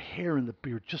 the hair and the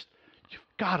beard, you've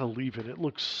got to leave it. It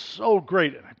looks so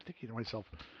great. And I'm thinking to myself,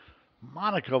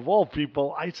 Monica, of all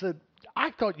people, I said,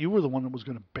 I thought you were the one that was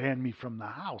going to ban me from the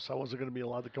house. I wasn't going to be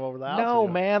allowed to come over the house. No,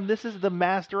 man, this is the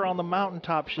master on the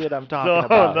mountaintop shit I'm talking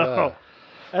about. No.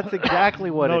 That's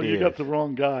exactly what it is. No, you got the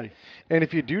wrong guy. And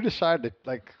if you do decide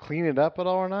to clean it up at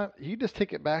all or not, you just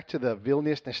take it back to the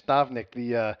Vilnius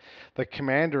Nastavnik, the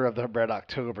commander of the Red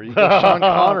October. You go Sean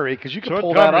Connery because you can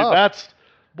pull that off.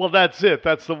 That's it.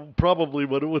 That's probably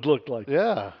what it would look like.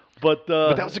 Yeah. But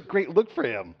that was a great look for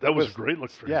him. That was a great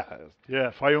look for him. Yeah. Yeah,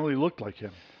 if I only looked like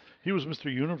him. He was Mr.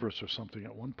 Universe or something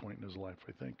at one point in his life,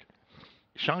 I think.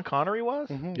 Sean Connery was?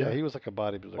 Mm-hmm. Yeah, he was like a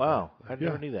bodybuilder. Wow, I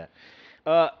never knew that.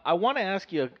 I want to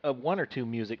ask you one or two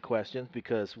music questions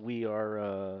because we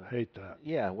are... hate that.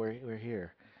 Yeah, we're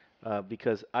here.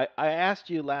 Because I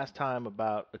asked you last time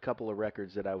about a couple of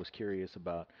records that I was curious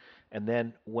about. And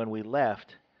then when we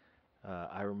left,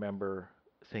 I remember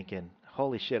thinking,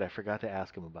 holy shit, I forgot to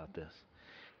ask him about this.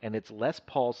 And it's Les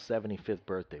Paul's 75th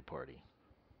birthday party.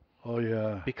 Oh,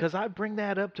 yeah. Because I bring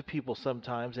that up to people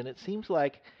sometimes, and it seems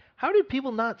like, how did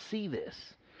people not see this?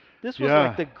 This was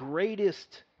like the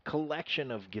greatest collection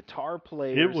of guitar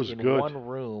players in one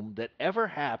room that ever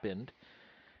happened.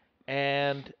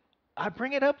 And I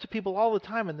bring it up to people all the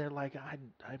time, and they're like, I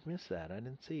missed that. I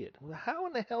didn't see it. Well, how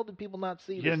in the hell did people not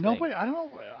see this thing? Nobody, I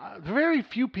don't know. Very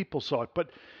few people saw it. But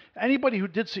anybody who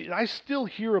did see it, I still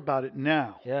hear about it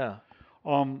now. Yeah.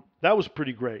 That was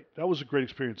pretty great. That was a great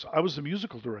experience. I was the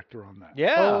musical director on that.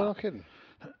 Yeah. Oh, no kidding.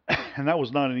 And that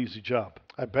was not an easy job.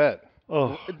 I bet.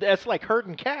 Oh, That's like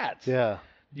herding cats. Yeah.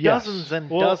 yes. Dozens and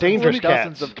Well, dozens dangerous and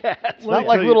dozens cats. of cats. Let Not me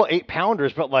like tell you- little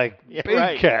 8-pounders, but like Yeah, big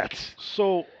right. cats.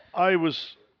 So I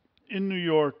was in New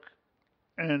York,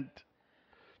 and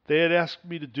they had asked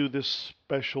me to do this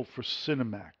special for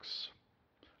Cinemax.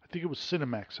 I think it was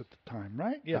Cinemax at the time,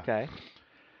 right? Yeah. Okay.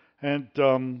 And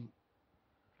I'm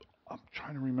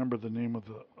trying to remember the name of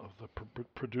the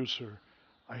producer.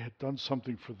 I had done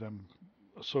something for them,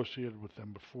 associated with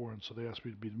them before, and so they asked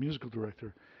me to be the musical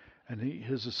director. And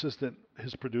his assistant,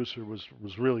 his producer, was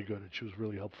really good, and she was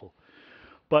really helpful.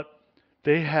 But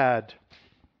they had,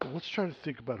 let's try to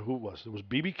think about who it was. There was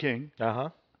B.B. King. Uh-huh.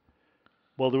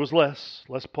 Well, there was Les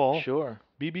Paul, Sure.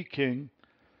 B.B. King,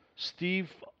 Steve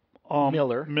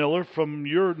Miller from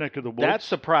your neck of the woods. That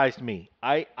surprised me.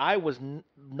 I was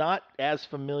not as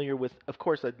familiar with, of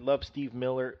course, I love Steve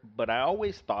Miller, but I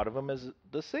always thought of him as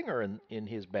the singer in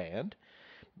his band,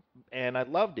 and I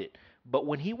loved it. But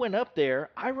when he went up there,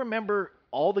 I remember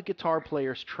all the guitar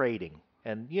players trading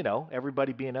and,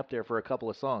 everybody being up there for a couple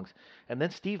of songs. And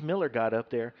then Steve Miller got up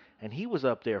there, and he was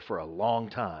up there for a long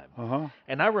time. Uh-huh.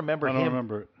 And I remember I don't him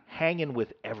remember it. hanging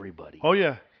with everybody. Oh,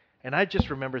 yeah. And I just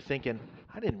remember thinking,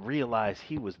 I didn't realize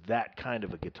he was that kind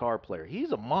of a guitar player.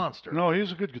 He's a monster. No,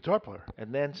 he's a good guitar player.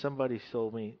 And then somebody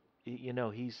told me,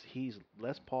 he's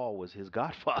Les Paul was his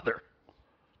godfather.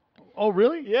 Oh,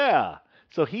 really? Yeah.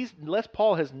 So Les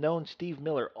Paul has known Steve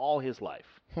Miller all his life.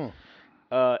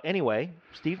 Anyway,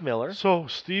 Steve Miller. So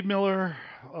Steve Miller,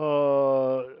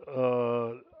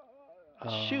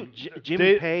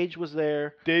 Jimmy Page was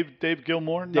there. Dave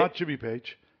Gilmour, not Jimmy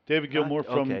Page. David Gilmour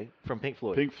from Pink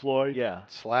Floyd. Pink Floyd. Yeah.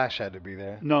 Slash had to be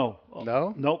there. No.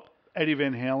 No? Nope. Eddie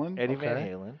Van Halen. Eddie Van Okay.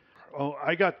 Halen. Oh,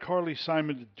 I got Carly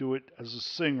Simon to do it as a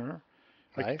singer.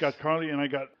 I Nice. got Carly, and I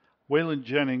got Waylon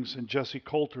Jennings and Jesse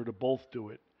Coulter to both do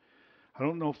it. I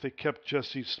don't know if they kept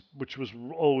Jesse's, which was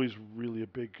always really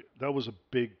that was a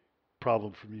big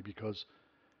problem for me because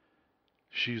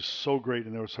she's so great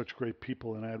and they were such great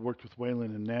people. And I had worked with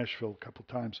Waylon in Nashville a couple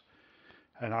times,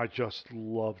 and I just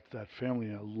loved that family.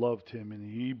 And I loved him, and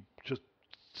he just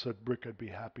said, Rick, I'd be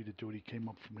happy to do it. He came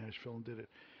up from Nashville and did it.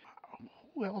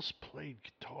 Who else played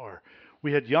guitar?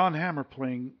 We had Jan Hammer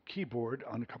playing keyboard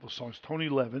on a couple of songs, Tony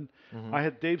Levin. Mm-hmm. I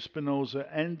had Dave Spinoza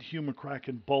and Hugh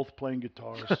McCracken both playing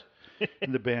guitars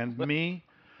in the band. Me,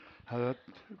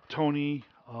 Tony,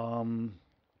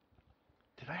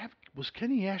 was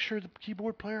Kenny Asher the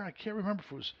keyboard player? I can't remember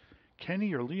if it was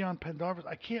Kenny or Leon Pendarvis.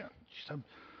 I can't. I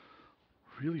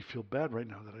really feel bad right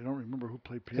now that I don't remember who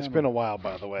played piano. It's been a while,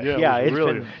 by the way. Yeah, Yeah, it was it's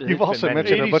really. been. You've also been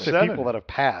mentioned a bunch of 87. people that have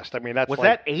passed. I mean, that's Was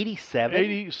like, that 87?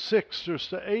 86 or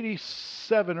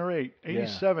 87 or 8.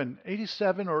 87.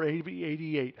 87 or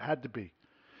 88 had to be.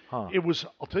 Huh. It was,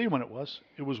 I'll tell you when it was.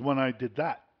 It was when I did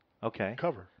that Okay.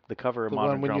 cover. The cover of the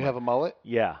Modern one when Drummer. you have a mullet?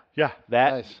 Yeah. Yeah,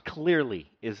 That Nice.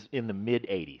 clearly is in the mid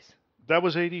 80s. that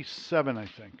was 87, I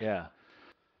think. Yeah.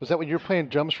 Was that when you were playing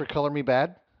drums for Color Me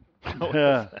Bad?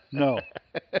 Yeah, no.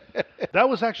 That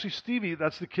was actually Stevie.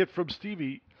 That's the kit from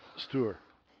Stevie's tour,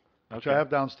 which I have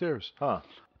downstairs. Huh.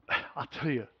 I'll tell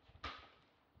you,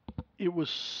 it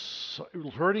was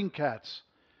herding cats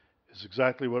is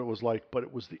exactly what it was like, but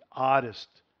it was the oddest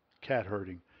cat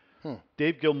herding.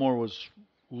 Dave Gilmour was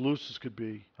loose as could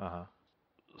be. Uh-huh.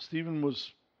 Stephen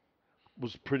was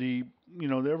pretty,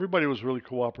 everybody was really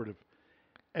cooperative.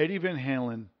 Eddie Van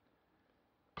Halen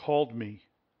called me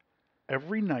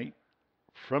every night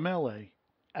from L.A.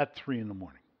 at 3 in the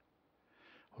morning.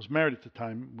 I was married at the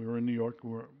time. We were in New York.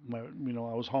 I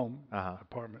was home,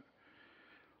 apartment.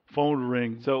 Phone would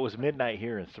ring, So it was midnight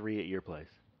here and 3 at your place.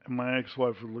 and my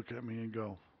ex-wife would look at me and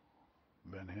go,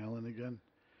 Van Halen again?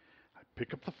 I'd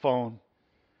pick up the phone,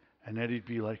 and Eddie'd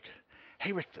be like,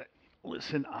 hey, Rick,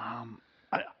 listen,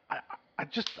 I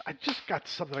just got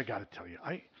something I got to tell you.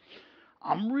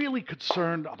 I'm really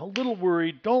concerned. I'm a little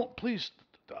worried. Please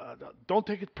don't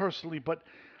take it personally, but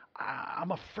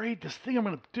I'm afraid this thing I'm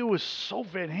going to do is so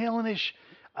Van Halen-ish.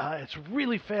 It's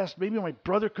really fast. Maybe my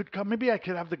brother could come. Maybe I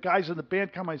could have the guys in the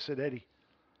band come. I said, Eddie,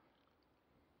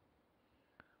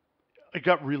 I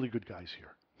got really good guys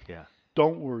here. Yeah.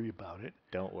 Don't worry about it.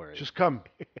 Don't worry. Just come.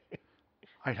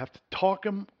 I'd have to talk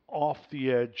him off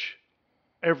the edge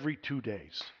every 2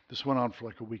 days. This went on for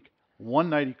like a week. One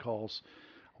night he calls.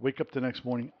 I wake up the next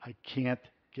morning. I can't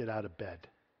get out of bed.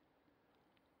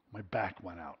 My back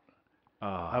went out.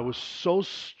 I was so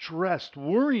stressed,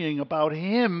 worrying about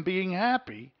him being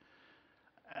happy,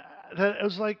 that it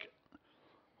was like,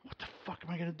 what the fuck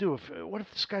am I going to do? What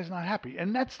if this guy's not happy?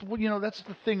 And that's that's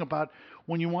the thing about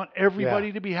when you want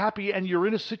everybody to be happy and you're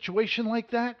in a situation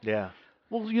like that. Yeah.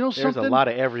 Well, There's something. a lot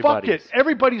of Fuck everybody's. it.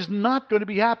 Everybody's not going to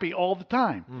be happy all the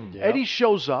time. Yep. Eddie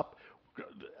shows up.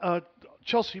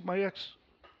 Chelsea, my ex,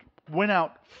 went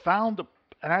out, found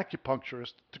an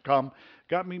acupuncturist to come,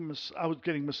 got me. I was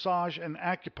getting massage and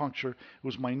acupuncture. It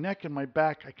was my neck and my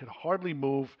back. I could hardly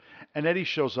move. And Eddie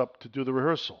shows up to do the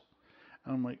rehearsal.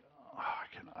 And I'm like,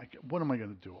 what am I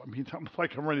going to do? I mean,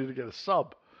 I'm ready to get a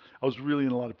sub. I was really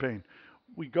in a lot of pain.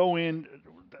 We go in.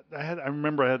 I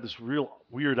remember I had this real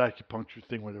weird acupuncture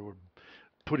thing where they were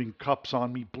putting cups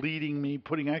on me, bleeding me,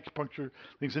 putting acupuncture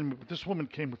things in me. But this woman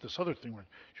came with this other thing where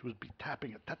she would be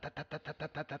tapping it, tat, tat, tat, tat,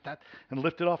 tat, tat, tat, tat, and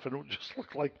lift it off, and it just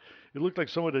looked like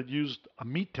someone had used a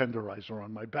meat tenderizer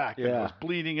on my back. And I was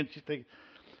bleeding, and she's thinking.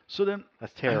 So then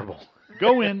That's terrible.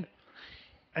 Go in,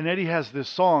 and Eddie has this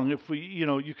song. If we,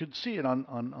 you could see it on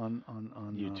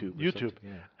YouTube. YouTube,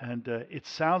 and it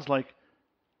sounds like.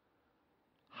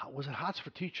 Was it Hots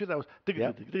for Teacher? That was as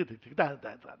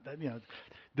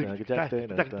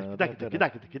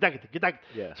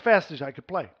fast as I could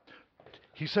play.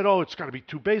 He said, "Oh, it's got to be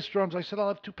 2 bass drums." I said, "I'll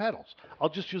have 2 pedals. I'll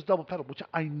just use double pedal," which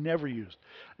I never used.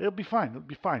 It'll be fine. It'll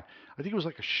be fine. I think it was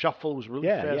like a shuffle. It was really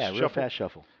fast. Real fast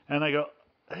shuffle. And I go,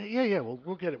 "Yeah,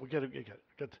 we'll get it.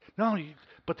 No,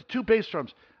 but the 2 bass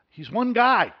drums. He's one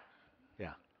guy."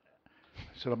 Yeah.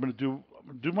 I said, I'm gonna do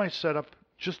my setup.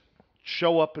 Just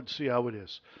show up and see how it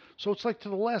is. So it's like to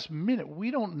the last minute, we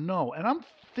don't know. And I'm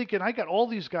thinking, I got all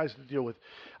these guys to deal with.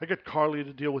 I got Carly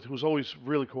to deal with, who's always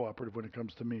really cooperative when it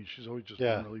comes to me. She's always just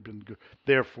really been good,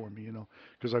 there for me,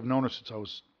 because I've known her since I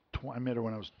met her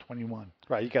when I was 21.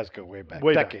 Right, you guys go way back.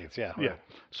 Way Decades, back. yeah. Yeah.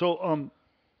 So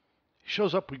he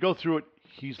shows up, we go through it.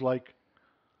 He's like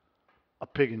a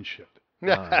pig in shit. You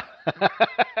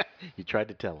tried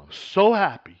to tell him. So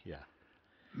happy. Yeah.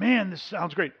 Man, this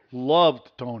sounds great. Loved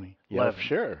Tony. Yeah, Levin.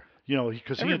 sure.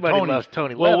 Because he and Everybody Tony loves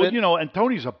Tony well, Levin. and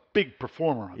Tony's a big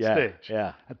performer on stage.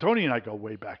 Yeah. And Tony and I go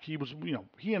way back. He was,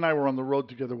 he and I were on the road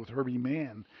together with Herbie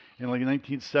Mann in like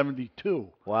 1972.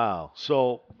 Wow.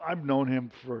 So I've known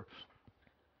him for.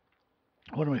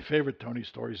 One of my favorite Tony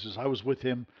stories is I was with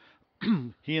him.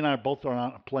 He and I both are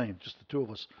on a plane, just the 2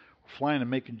 of us. We're flying to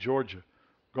Macon, Georgia,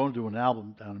 going to do an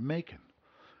album down in Macon,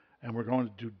 and we're going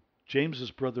to do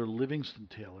James's brother Livingston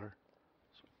Taylor's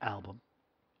album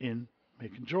in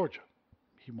Macon, Georgia.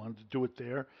 He wanted to do it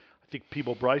there. I think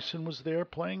Peebo Bryson was there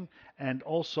playing, and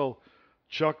also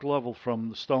Chuck Leavell from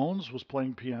the Stones was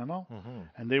playing piano,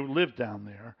 and they lived down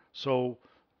there. So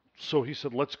he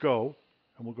said, "Let's go,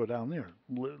 and we'll go down there."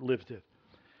 Lived it.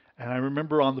 And I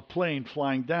remember on the plane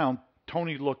flying down,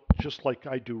 Tony looked just like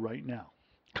I do right now,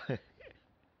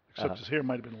 except his hair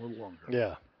might have been a little longer.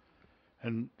 Yeah.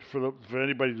 And for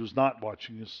anybody who's not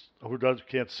watching this, or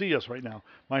can't see us right now,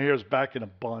 my hair's back in a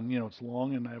bun. It's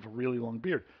long, and I have a really long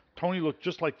beard. Tony looked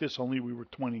just like this, only we were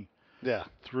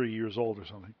 23 years old or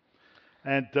something.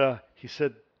 And he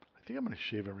said, "I think I'm going to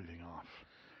shave everything off."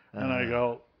 And I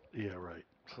go, "Yeah, right."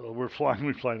 So we fly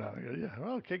out. I go, "Yeah,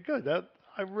 well, okay, good.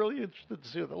 I'm really interested to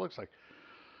see what that looks like."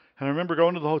 And I remember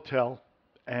going to the hotel,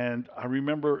 and I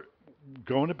remember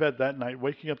going to bed that night,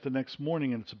 waking up the next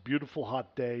morning, and it's a beautiful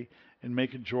hot day in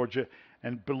Macon, Georgia.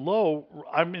 And below,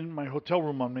 I'm in my hotel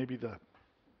room on maybe the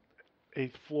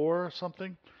 8th floor or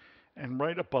something, and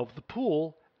right above the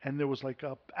pool, and there was like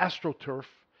a AstroTurf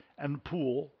and the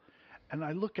pool. And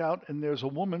I look out, and there's a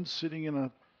woman sitting in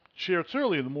a chair. It's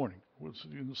early in the morning. Was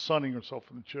sunning herself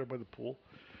in the chair by the pool.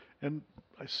 And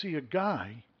I see a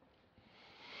guy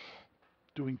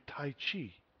doing Tai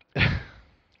Chi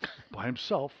by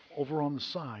himself over on the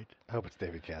side. I hope it's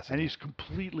David Cassidy. And he's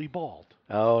completely bald.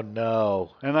 Oh,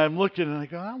 no. And I'm looking, and I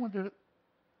go, I wonder.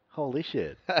 Holy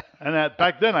shit. And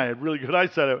back then, I had really good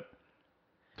eyesight. I went,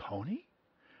 "Tony?"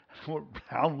 And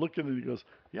I'm looking, and he goes,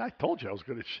 "Yeah, I told you I was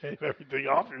going to shave everything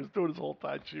off." He was doing his whole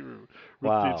Tai Chi routine.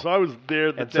 Wow. So I was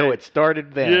there the And day. so it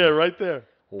started then. Yeah, right there.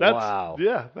 Wow.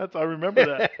 Yeah, I remember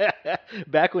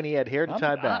that. Back when he had hair to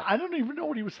tie back. I don't even know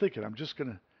what he was thinking. I'm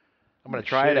gonna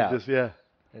try it out. This, yeah.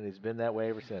 And he's been that way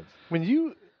ever since. When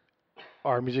you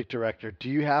are a music director, do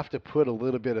you have to put a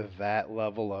little bit of that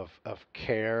level of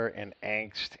care and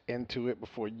angst into it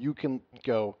before you can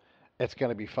go, "It's going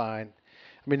to be fine"?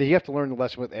 I mean, you have to learn the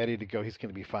lesson with Eddie to go, "He's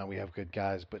going to be fine. We have good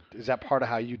guys." But is that part of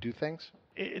how you do things?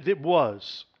 It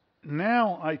was.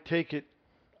 Now I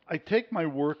take my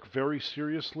work very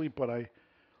seriously, but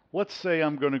let's say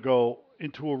I'm going to go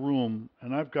into a room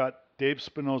and I've got Dave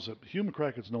Spinoza. Hugh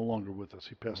McCracken's no longer with us.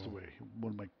 He passed away.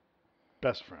 One of my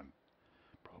best friend,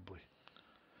 probably.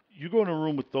 You go in a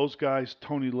room with those guys,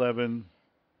 Tony Levin,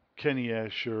 Kenny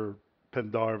Asher,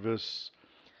 Pendarvis,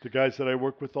 the guys that I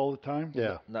work with all the time.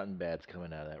 Yeah. Nothing bad's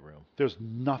coming out of that room. There's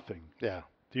nothing. Yeah.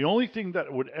 The only thing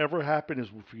that would ever happen is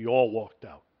if we all walked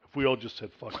out. If we all just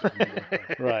said fuck it. and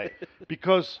walked out. Right.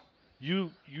 Because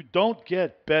you don't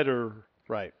get better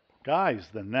Right. guys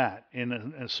than that,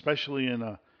 especially in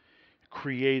a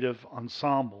creative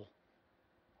ensemble,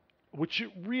 which it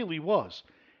really was.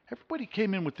 Everybody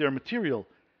came in with their material.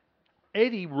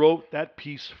 Eddie wrote that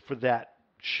piece for that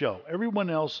show. Everyone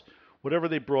else, whatever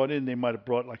they brought in, they might have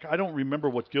brought, like, I don't remember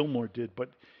what Gilmore did, but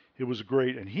it was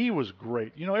great, and he was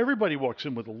great. You know, everybody walks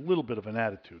in with a little bit of an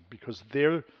attitude because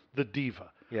they're the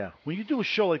diva. Yeah. When you do a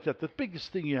show like that, the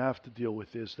biggest thing you have to deal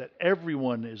with is that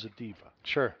everyone is a diva.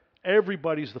 Sure.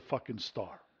 Everybody's the fucking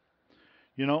star.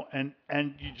 You know, and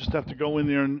you just have to go in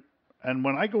there, and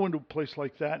when I go into a place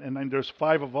like that, and then there's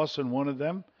 5 of us and one of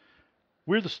them,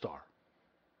 we're the star.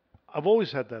 I've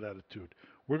always had that attitude.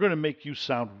 We're going to make you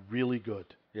sound really good.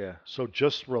 Yeah. So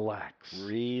just relax.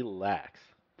 Relax.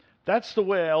 That's the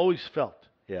way I always felt.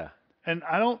 Yeah. And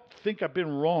I don't think I've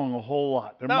been wrong a whole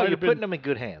lot. There No, might you're have been, putting them in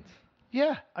good hands.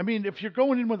 Yeah. I mean, if you're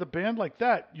going in with a band like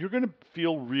that, you're going to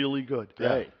feel really good.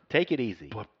 Right. Take it easy.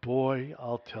 But boy,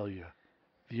 I'll tell you,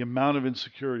 the amount of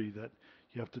insecurity that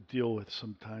you have to deal with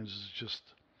sometimes is just,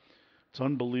 it's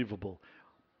unbelievable.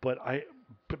 But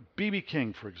B.B.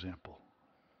 King, for example,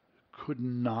 could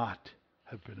not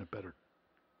have been a better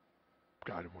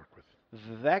guy to work with.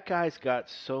 That guy's got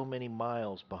so many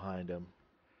miles behind him.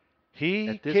 He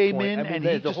At this came point, in I mean, and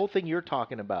the he just, whole thing you're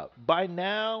talking about. By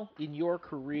now in your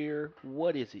career,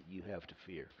 what is it you have to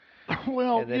fear?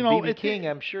 well, And then you know, B.B. King,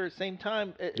 I'm sure, at the same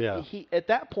time, Yeah. he at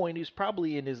that point he's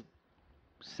probably in his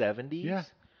 70s. Yeah.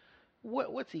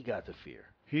 What's he got to fear?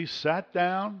 he sat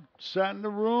down, sat in the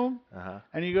room, Uh-huh.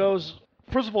 and he goes,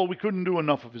 first of all, we couldn't do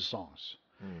enough of his songs.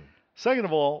 Second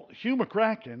of all, Hugh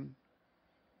McCracken,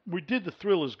 we did The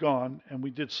Thrill Is Gone, and we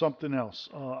did something else.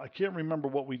 I can't remember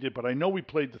what we did, but I know we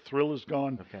played The Thrill Is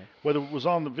Gone. Okay. Whether it was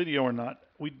on the video or not.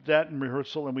 We did that in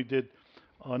rehearsal, and we did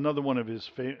another one of his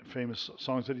famous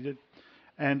songs that he did.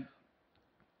 And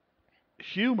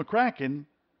Hugh McCracken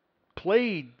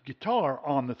played guitar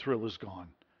on The Thrill Is Gone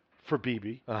for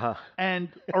BB Uh-huh. and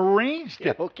arranged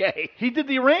it. Okay. He did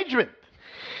the arrangement.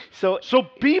 So So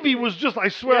BB was just, I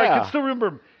swear, I Yeah. can still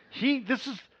remember him. This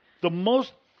is the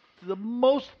most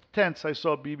tense I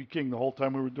saw BB King the whole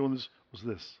time we were doing this was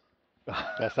this.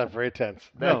 That's not very tense.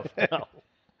 No. no.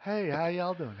 Hey, how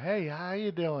y'all doing? Hey, how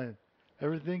you doing?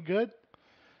 Everything good?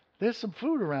 There's some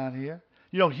food around here.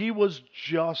 You know, he was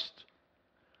just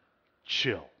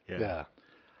chill. Yeah.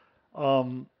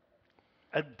 And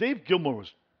Dave Gilmour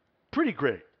was pretty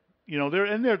great. You know,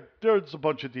 there's a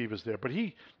bunch of divas there, but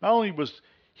he not only was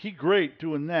he great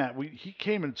doing that. He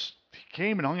came and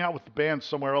hung out with the band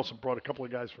somewhere else and brought a couple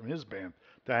of guys from his band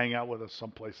to hang out with us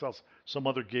someplace else, some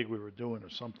other gig we were doing or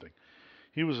something.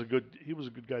 He was a good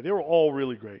guy. They were all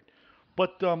really great.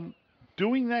 But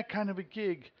doing that kind of a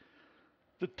gig,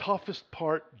 the toughest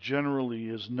part generally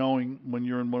is knowing when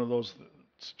you're in one of those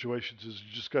situations is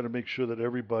you just got to make sure that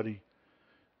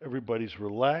everybody's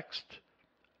relaxed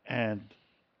and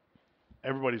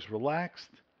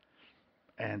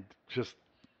just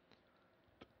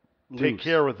take Loose.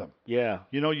 care of them. Yeah.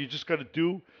 You know, you just got to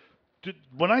do.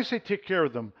 When I say take care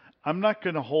of them, I'm not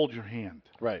going to hold your hand.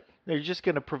 Right. They're just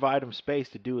going to provide him space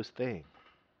to do his thing.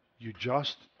 You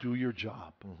just do your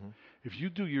job. If you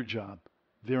do your job,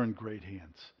 they're in great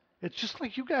hands. It's just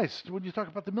like you guys, when you talk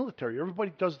about the military,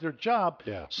 everybody does their job.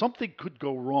 Yeah. Something could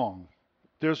go wrong.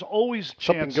 There's always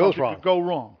Something chance goes something wrong. could go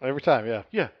wrong. Every time, yeah.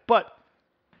 Yeah, but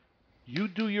you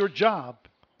do your job.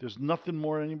 There's nothing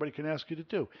more anybody can ask you to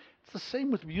do. It's the same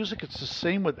with music. It's the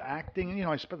same with acting. And, you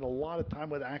know, I spend a lot of time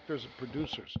with actors and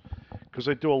producers because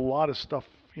I do a lot of stuff.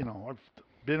 You know, I've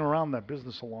been around that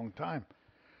business a long time.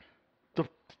 I The thought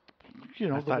he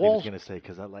was walls. going to say,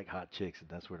 because I like hot chicks, and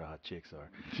that's where the hot chicks are.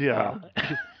 Yeah.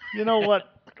 You know what?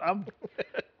 I'm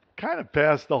kind of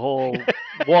past the whole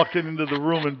walking into the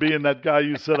room and being that guy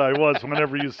you said I was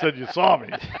whenever you said you saw me.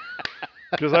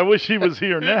 Because I wish he was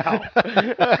here now.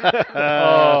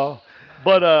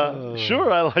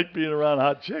 Sure, I like being around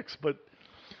hot chicks, but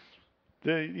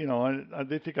they, you know,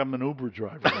 they think I'm an Uber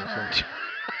driver or something.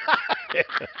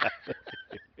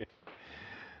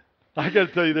 I got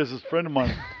to tell you, there's this friend of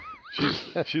mine.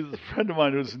 She's a friend of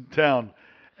mine who's in town,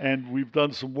 and we've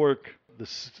done some work.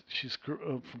 She's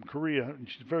from Korea, and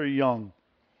she's very young.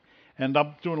 And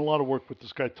I'm doing a lot of work with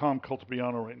this guy, Tom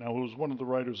Cultipiano, right now, who's one of the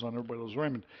writers on Everybody Loves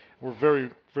Raymond. We're very,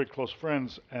 very close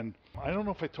friends. And I don't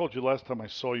know if I told you last time I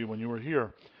saw you when you were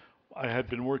here, I had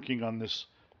been working on this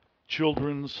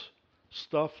children's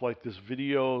stuff, like these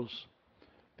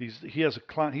He has a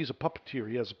clown. He's a puppeteer.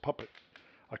 He has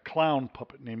a clown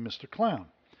puppet named Mr. Clown,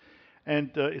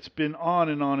 and it's been on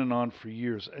and on and on for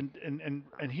years.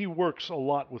 And he works a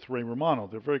lot with Ray Romano.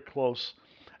 They're very close,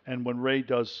 and when Ray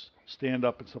does stand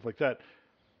up and stuff like that,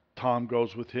 Tom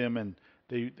goes with him, and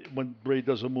when Ray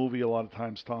does a movie, a lot of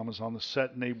times Tom is on the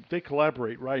set, and they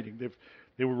collaborate writing.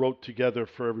 They wrote together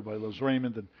for Everybody Loves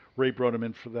Raymond, and Ray brought him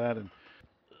in for that. And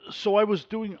so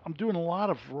I'm doing a lot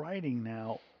of writing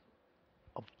now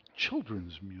of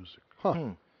children's music.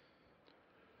 Huh.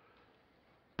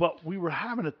 But we were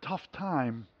having a tough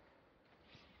time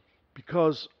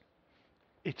because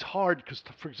it's hard because,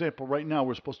 for example, right now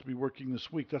we're supposed to be working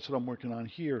this week. That's what I'm working on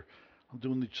here. I'm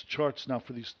doing these charts now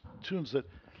for these tunes that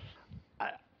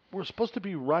we're supposed to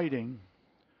be writing.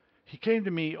 He came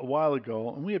to me a while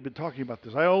ago, and we had been talking about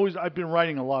this. I've been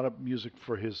writing a lot of music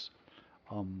for his.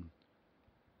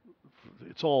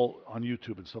 It's all on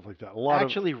YouTube and stuff like that.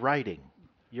 Writing.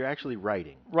 You're actually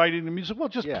writing. Writing the music. Well,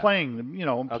 just playing them.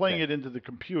 I'm playing it into the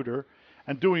computer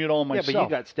and doing it all myself. Yeah, but you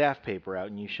got staff paper out,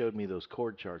 and you showed me those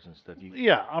chord charts and stuff.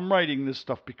 Yeah, I'm writing this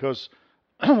stuff because,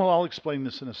 well, I'll explain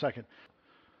this in a second.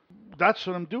 That's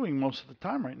what I'm doing most of the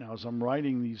time right now. Is I'm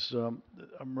writing these.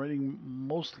 I'm writing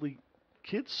mostly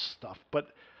kids stuff. But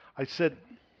I said,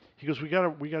 he goes, we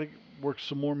gotta work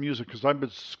some more music because I've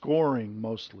been scoring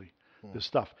mostly this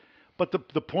stuff. But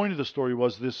the point of the story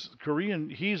was this Korean.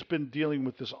 He's been dealing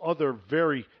with this other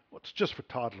it's just for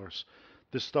toddlers.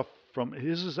 This stuff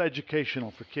this is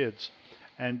educational for kids,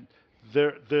 and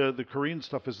the Korean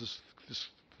stuff is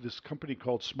this company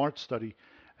called Smart Study,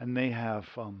 and they have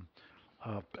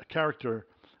a character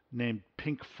named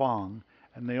Pink Fong,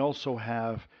 and they also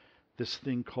have this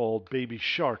thing called Baby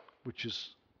Shark, which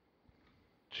is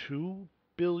 2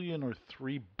 billion or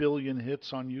 3 billion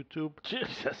hits on YouTube.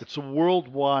 Jesus. It's a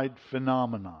worldwide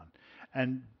phenomenon,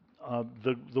 and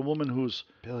the woman who's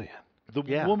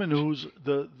woman who's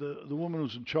the woman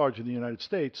who's in charge in the United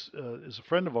States is a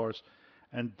friend of ours,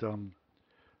 and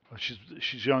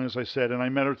she's young, as I said, and I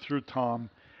met her through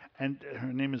Tom, and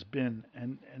her name is Bin,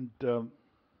 and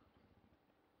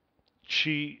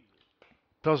she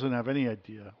doesn't have any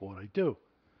idea what I do.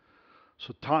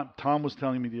 So Tom was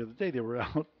telling me the other day they were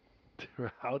out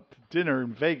to dinner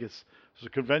in Vegas. It was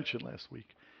a convention last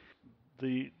week.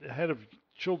 The head of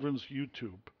children's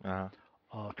YouTube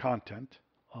content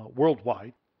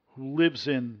worldwide, who lives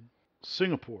in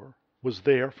Singapore, was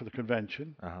there for the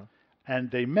convention,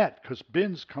 and they met because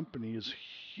Bin's company is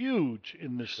huge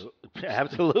in this.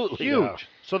 Absolutely huge. Yeah.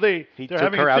 So they're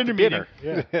having her a out dinner to dinner.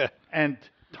 meeting. Yeah. And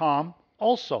Tom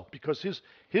also, because his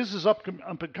is up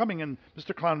and coming, and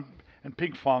Mr. Clown and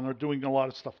Pink Fong are doing a lot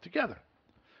of stuff together.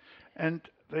 And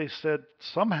they said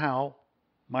somehow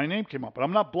my name came up, but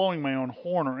I'm not blowing my own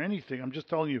horn or anything. I'm just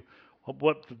telling you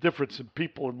what the difference in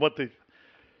people and what they.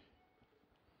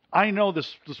 I know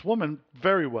this woman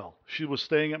very well. She was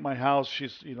staying at my house.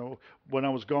 She's when I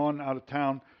was gone out of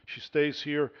town, she stays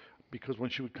here because when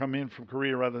she would come in from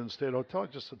Korea, rather than stay at a hotel, I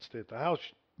just said stay at the house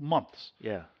months.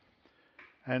 Yeah.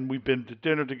 And we've been to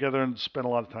dinner together and spent a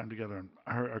lot of time together, and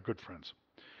are good friends.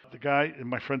 The guy and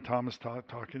my friend Thomas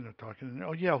talking, and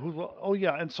oh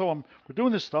yeah, and so we're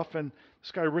doing this stuff, and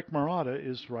this guy Rick Marotta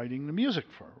is writing the music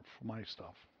for my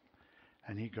stuff,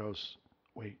 and he goes,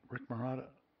 wait, Rick Marotta,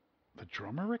 the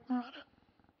drummer Rick Marotta?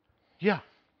 Yeah.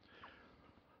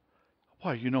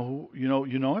 Why, you know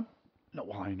him? No,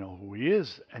 well, I know who he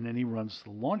is, and then he runs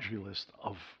the laundry list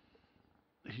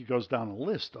he goes down a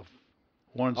list of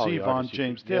Warren Zevon,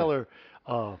 James Taylor,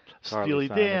 Steely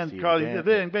Dan, Carly,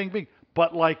 bang, bang, bang.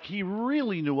 But he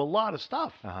really knew a lot of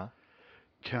stuff.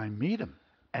 Can I meet him?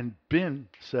 And Ben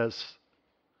says,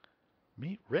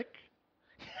 meet Rick?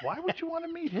 Why would you want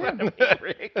to meet him? Meet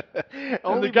Rick?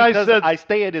 Only the guy because said, I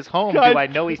stay at his home. Do I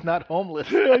know he's not homeless?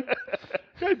 They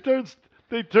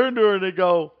turn to her and they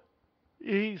go,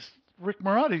 he's Rick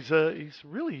Marotta. He's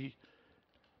really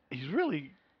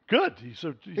good. He's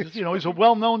a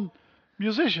well-known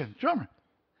musician, drummer.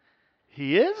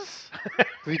 He is?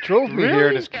 He drove me here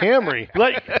in his Camry.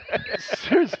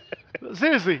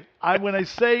 Seriously, when I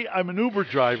say I'm an Uber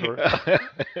driver.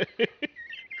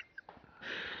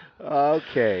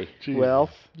 Okay. Jesus. Well,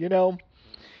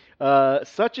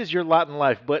 such is your lot in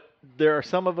life, but there are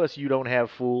some of us you don't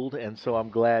have fooled, and so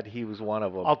I'm glad he was one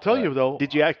of them. I'll tell you though.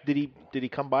 Did he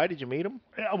come by? Did you meet him?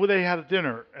 Well, they had a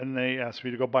dinner and they asked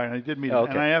me to go by, and I did meet him.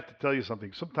 Okay. And I have to tell you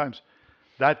something. Sometimes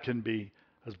that can be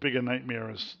as big a nightmare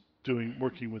as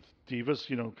working with divas,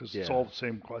 because it's all the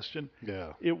same question.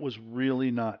 Yeah. It was really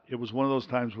not. It was one of those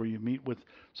times where you meet with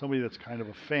somebody that's kind of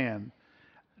a fan.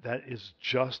 that is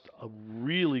just a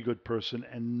really good person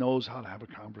and knows how to have a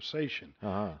conversation.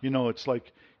 Uh-huh. You know, it's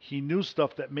like he knew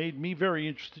stuff that made me very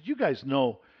interested. You guys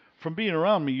know from being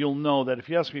around me, you'll know that if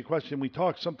you ask me a question, we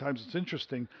talk. Sometimes it's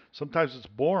interesting, sometimes it's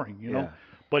boring. You know, Yeah.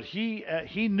 but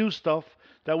he knew stuff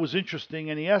that was interesting,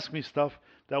 and he asked me stuff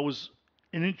that was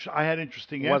I had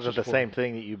interesting It answers. wasn't the for same him.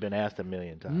 thing that you've been asked a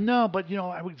million times. No, but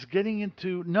I was getting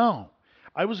into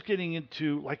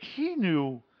like he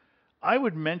knew I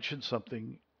would mention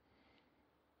something,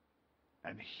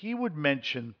 and he would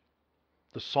mention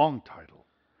the song title,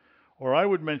 or I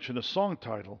would mention a song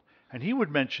title, and he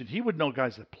would know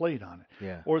guys that played on it,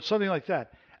 Yeah. or something like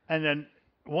that. And then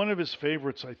one of his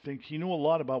favorites, I think, he knew a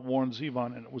lot about Warren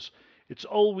Zevon, and it's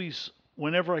always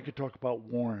whenever I could talk about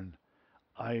Warren,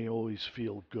 I always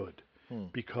feel good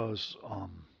because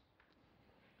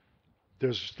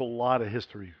there's just a lot of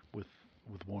history with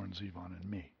Warren Zevon and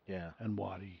me. Yeah. And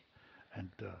Waddy,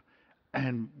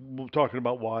 and we're talking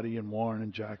about Waddy and Warren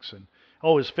and Jackson.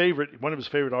 Oh, one of his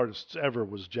favorite artists ever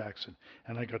was Jackson,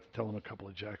 and I got to tell him a couple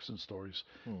of Jackson stories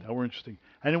that were interesting,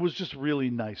 and it was just really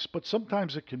nice. But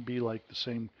sometimes it can be like the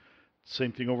same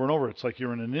thing over and over. It's like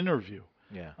you're in an interview,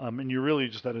 Yeah. and you're really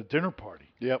just at a dinner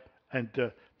party. Yep. And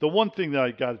the one thing that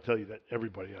I got to tell you that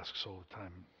everybody asks all the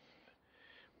time,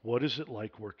 what is it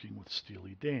like working with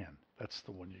Steely Dan? That's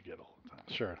the one you get all the time.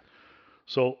 Sure.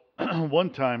 So one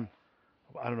time,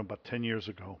 I don't know, about 10 years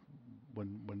ago,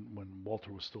 when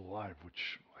Walter was still alive,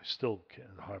 which I still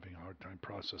having a hard time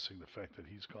processing the fact that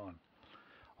he's gone.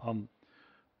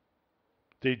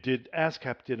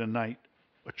 ASCAP did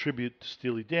a tribute to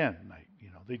Steely Dan night.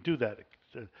 They do that.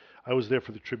 I was there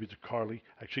for the tribute to Carly.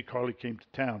 Actually, Carly came to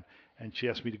town, and she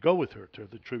asked me to go with her to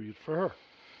the tribute for her.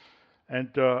 And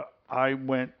I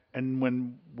went, and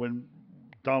when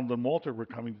Donald and Walter were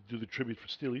coming to do the tribute for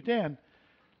Steely Dan,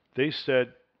 they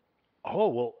said, "Oh,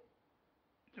 well,"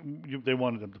 they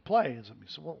wanted them to play. And so I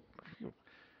said, "Well,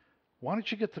 why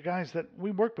don't you get the guys that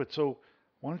we worked with? So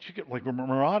why don't you get, like,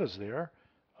 Marotta's there,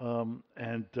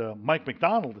 and Mike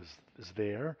McDonald is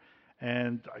there,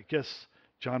 and I guess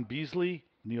John Beasley,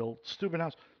 Neil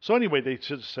Steubenhouse." So anyway, they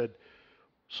just said,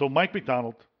 so Mike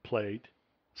McDonald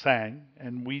sang,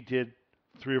 and we did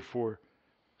 3 or 4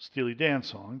 Steely Dan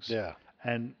songs. Yeah.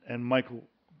 And Michael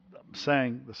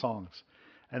sang the songs.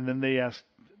 And then they asked,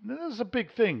 this is a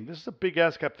big thing. This is a big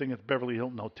ASCAP thing at the Beverly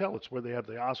Hilton Hotel. It's where they have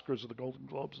the Oscars or the Golden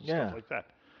Globes and stuff like that.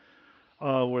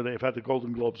 Where they've had the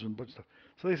Golden Globes and a bunch of stuff.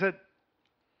 So they said,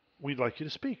 we'd like you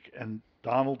to speak. And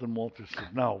Donald and Walter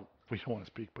said, no, we don't want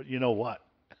to speak. But you know what?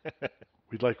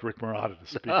 We'd like Rick Marotta to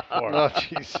speak for Oh, us.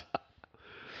 jeez.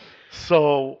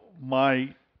 So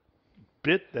my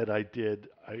bit that I did,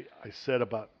 I said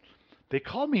about, they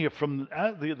called me from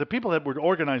the people that were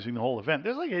organizing the whole event.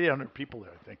 There's like 800 people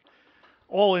there, I think.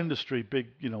 All industry, big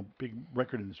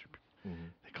record industry.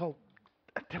 Mm-hmm.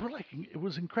 They were like, it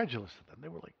was incredulous to them. They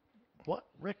were like, what,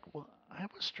 Rick? Well, I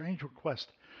have a strange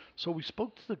request. So we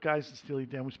spoke to the guys at Steely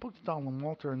Dan. We spoke to Donald and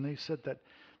Walter, and they said that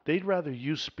they'd rather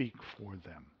you speak for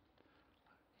them.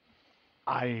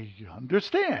 I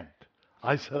understand.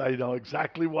 I said, I know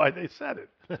exactly why they said it.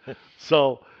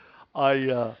 So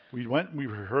we went, we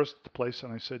rehearsed the place,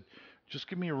 and I said, just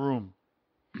give me a room.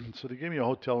 So they gave me a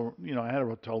hotel room. I had a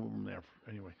hotel room there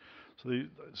anyway. So they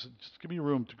said, just give me a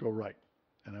room to go write.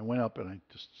 And I went up and I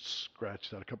just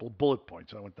scratched out a couple of bullet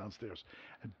points. I went downstairs.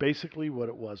 And basically what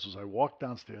it was I walked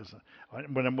downstairs.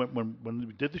 When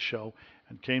we did the show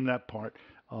and came that part,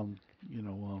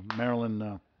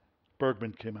 Marilyn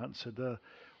Bergman came out and said,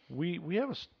 we had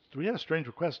a strange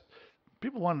request.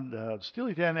 People wanted,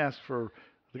 Steely Dan asked for,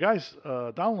 the guys,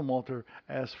 Donald and Walter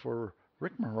asked for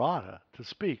Rick Marotta to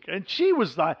speak. And she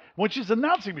was not, when she's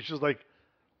announcing me, she was like,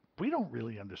 we don't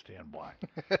really understand why.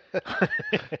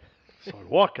 So I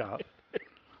walk out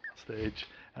on stage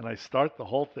and I start the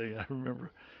whole thing. I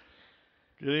remember,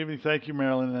 good evening, thank you,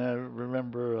 Marilyn. And I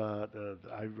remember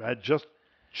I had just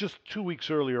 2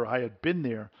 weeks earlier, I had been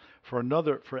there for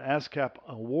ASCAP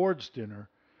awards dinner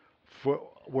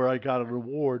where I got an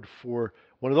award for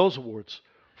one of those awards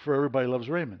for Everybody Loves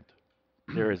Raymond.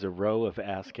 There is a row of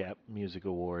ASCAP music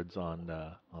awards on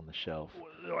the shelf.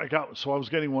 So I was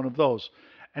getting one of those,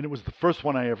 and it was the first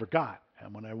one I ever got.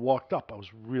 And when I walked up, I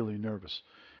was really nervous.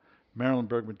 Marilyn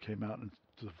Bergman came out, and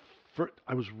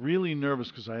I was really nervous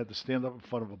because I had to stand up in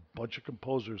front of a bunch of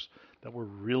composers that were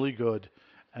really good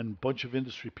and a bunch of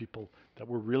industry people that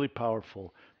were really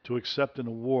powerful to accept an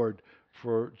award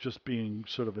for just being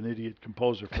sort of an idiot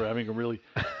composer for having a really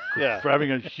for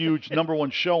having a huge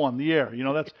 #1 show on the air.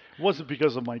 It wasn't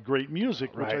because of my great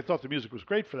music, which I thought the music was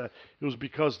great for that. It was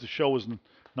because the show was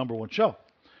 #1 show.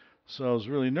 So I was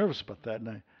really nervous about that,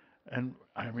 and And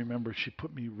I remember she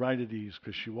put me right at ease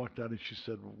because she walked out and she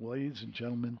said, "Ladies and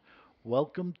gentlemen,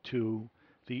 welcome to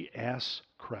the Ass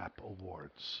Crap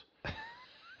Awards."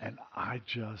 And I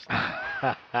just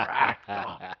cracked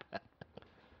up.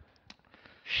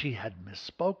 She had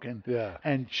misspoken, Yeah.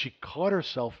 and she caught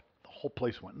herself. The whole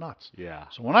place went nuts. Yeah.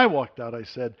 So when I walked out, I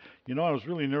said, I was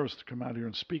really nervous to come out here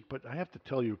and speak, but I have to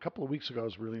tell you, a couple of weeks ago, I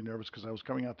was really nervous because I was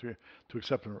coming out to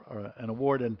accept an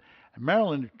award, and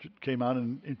Marilyn came out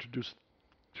and introduced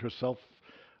herself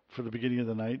for the beginning of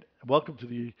the night. Welcome to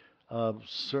the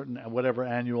certain whatever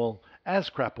annual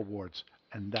ASCRAP Awards.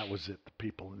 And that was it. The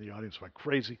people in the audience went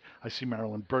crazy. I see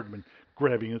Marilyn Bergman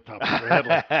grabbing the top of her head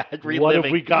like, what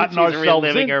have we gotten ourselves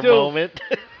reliving into? her moment.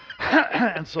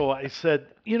 And so I said,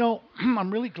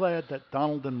 I'm really glad that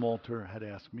Donald and Walter had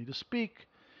asked me to speak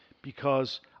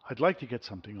because I'd like to get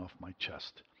something off my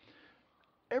chest.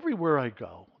 Everywhere I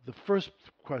go, the first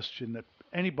question that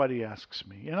anybody asks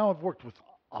me, I've worked with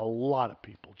a lot of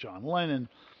people, John Lennon,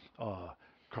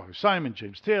 Carly Simon,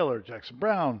 James Taylor, Jackson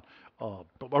Brown,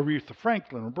 Aretha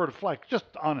Franklin, Roberta Flack,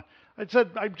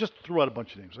 I just threw out a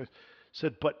bunch of names. I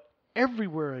said, but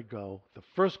everywhere I go, the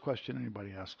first question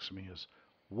anybody asks me is,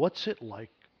 what's it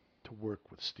like to work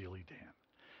with Steely Dan?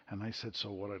 And I said, so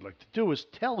what I'd like to do is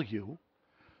tell you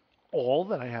all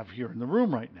that I have here in the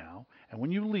room right now, and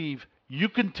when you leave, you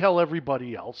can tell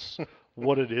everybody else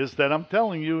what it is that I'm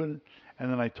telling you. And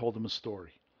then I told them a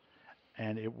story.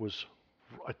 And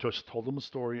I just told them a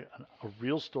story, a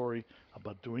real story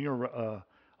about doing a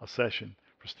session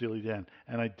for Steely Dan.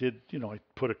 And I did, I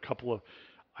put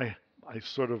I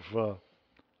sort of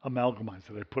amalgamized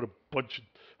it. I put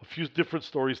a few different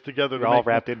stories together. They're all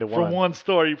wrapped into one. From one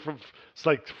story, from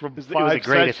five It was a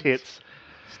greatest sessions. hits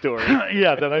story.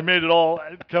 Yeah, that I made it all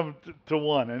come to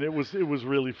one, and it was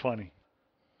really funny.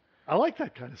 I like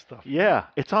that kind of stuff. Yeah,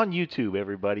 it's on YouTube,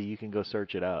 everybody. You can go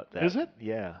search it out. Is it?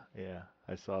 Yeah.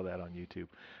 I saw that on YouTube.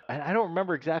 I don't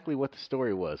remember exactly what the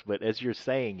story was, but as you're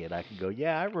saying it, I can go,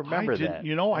 yeah, I remember that.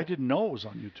 I didn't know it was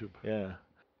on YouTube. Yeah.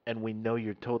 And we know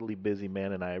you're totally busy,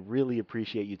 man, and I really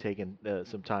appreciate you taking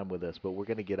some time with us, but we're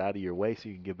going to get out of your way so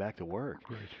you can get back to work.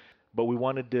 Great. But we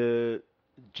wanted to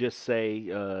just say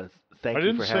thank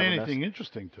you for having us. I didn't say anything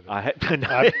interesting today. I haven't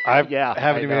I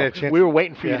even know. had a chance. We were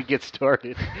waiting for you Yeah. to get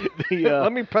started.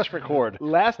 Let me press record.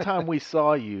 Last time we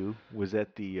saw you was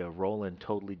at the Roland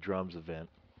Totally Drums event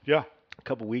Yeah. a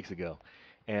couple weeks ago.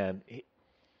 And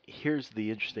here's the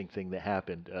interesting thing that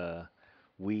happened.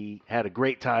 We had a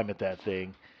great time at that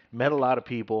thing, met a lot of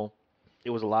people. It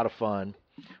was a lot of fun.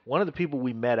 One of the people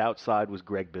we met outside was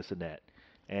Greg Bissonette.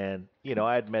 And,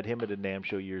 I had met him at a NAMM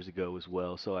show years ago as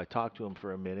well, so I talked to him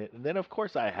for a minute. And then, of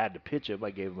course, I had to pitch him.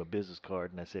 I gave him a business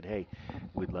card, and I said, hey,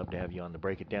 we'd love to have you on the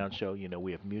Break It Down show.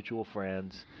 We have mutual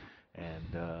friends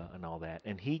and all that.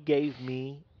 And he gave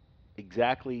me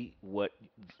exactly what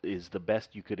is the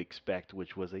best you could expect,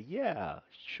 which was yeah,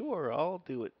 sure, I'll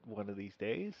do it one of these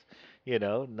days.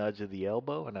 Nudge of the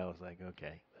elbow. And I was like,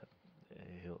 okay,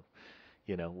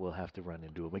 we'll have to run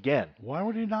into him again. Why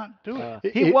would he not do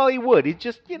it? He would. He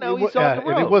just, he's on the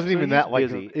road. It wasn't so even he's that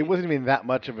busy. it wasn't even that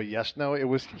much of a yes no. It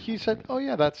was he said, "Oh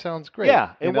yeah, that sounds great."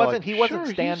 Yeah, it You know, wasn't. like, He wasn't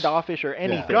sure, standoffish or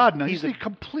anything. God, no, he's he's the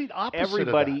complete opposite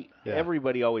everybody. of that. Yeah.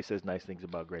 Everybody always says nice things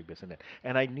about Greg Bissonette,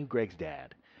 and I knew Greg's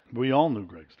dad. We all knew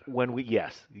Greg's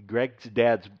dad. Greg's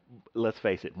dad's, let's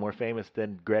face it, more famous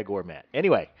than Greg or Matt.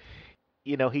 Anyway,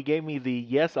 he gave me the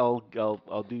yes, I'll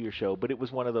do your show, but it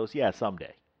was one of those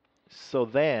someday. So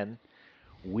then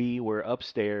we were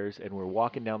upstairs and we're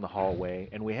walking down the hallway,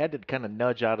 and we had to kind of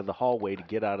nudge out of the hallway to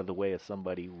get out of the way of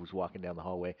somebody who was walking down the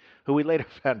hallway, who we later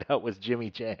found out was Jimmy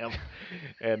Jam,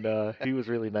 and he was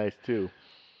really nice too.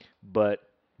 But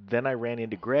then I ran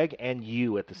into Greg and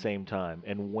you at the same time,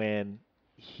 and when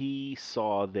he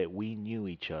saw that we knew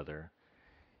each other,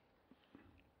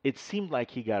 it seemed like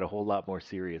he got a whole lot more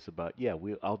serious about,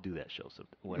 I'll do that show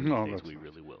one of these days. We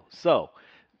really will. So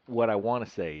what I want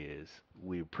to say is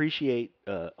we appreciate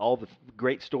all the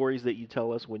great stories that you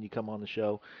tell us when you come on the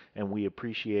show, and we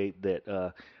appreciate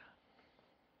that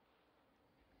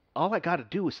all I got to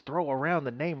do is throw around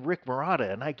the name Rick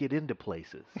Marotta and I get into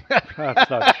places. That's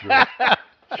not true.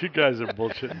 You guys are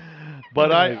bullshitting.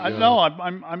 But I'm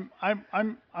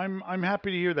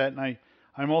happy to hear that, and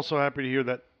I'm also happy to hear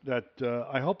that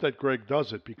I hope that Greg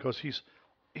does it, because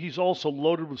he's also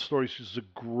loaded with stories. He's a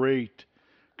great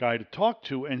guy to talk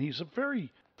to, and he's a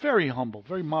very, very humble,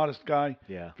 very modest guy.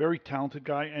 Yeah. Very talented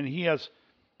guy, and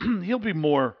he'll be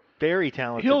more Very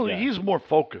talented guy. He's more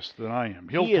focused than I am.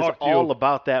 He'll He is talk to all you.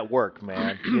 about that work,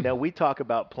 man. We talk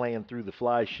about playing through the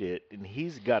fly shit, and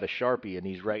he's got a Sharpie, and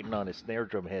he's writing on his snare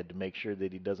drum head to make sure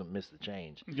that he doesn't miss the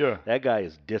change. Yeah. That guy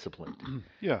is disciplined.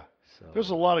 Yeah. So, There's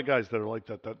a lot of guys that are like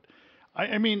that.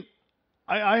 I mean,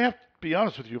 I have to be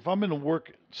honest with you. If I'm in a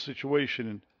work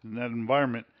situation in that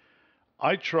environment,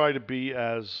 I try to be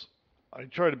a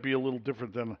little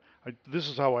different than this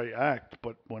is how I act.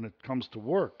 But when it comes to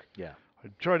work, yeah, I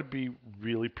try to be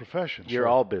really professional. you're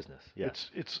all business. Yeah,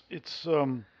 It's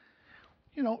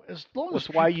as long as that's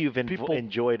why you've people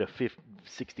enjoyed a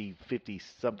 50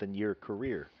 something year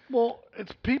career. Well,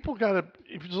 it's people gotta.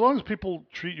 As long as people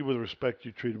treat you with respect,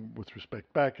 you treat them with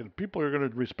respect back. And if people are going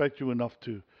to respect you enough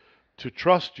to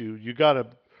trust you, you gotta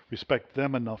respect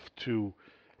them enough to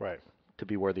To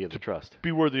be worthy of the trust.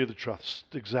 be worthy of the trust.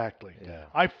 Exactly. Yeah.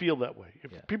 I feel that way.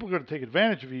 If people are going to take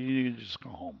advantage of you, you just go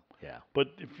home. Yeah. But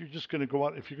if you're just going to go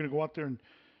out, if you're going to go out there and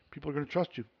people are going to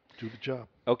trust you, do the job.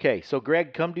 Okay, so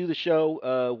Greg, come do the show.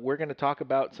 We're going to talk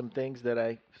about some things that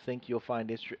I think you'll find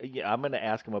interesting. Yeah, I'm going to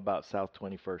ask him about South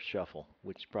 21st Shuffle,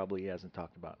 which probably he hasn't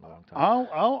talked about in a long time.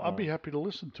 I'll be happy to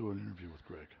listen to an interview with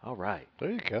Greg. All right.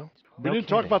 There you go. We didn't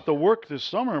talk about the work this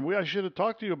summer. I should have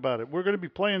talked to you about it. We're going to be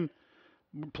playing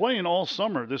all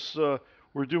summer.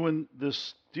 We're doing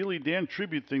this Steely Dan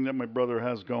tribute thing that my brother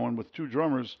has going with 2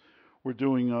 drummers. We're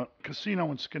doing a casino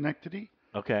in Schenectady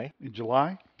Okay. in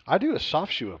July, I do a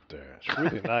soft shoe up there. It's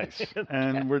really nice.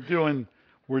 and we're doing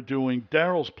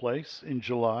Daryl's Place in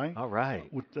July All right.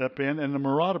 with that band, and the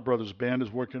Marotta Brothers band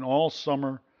is working all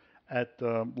summer at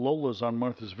Lola's on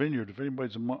Martha's Vineyard. If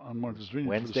anybody's on Martha's Vineyard, for the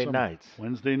Wednesday summer. nights.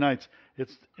 Wednesday nights.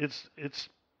 It's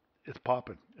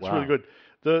popping. It's Wow. really good.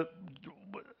 The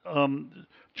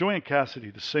Joanne Cassidy,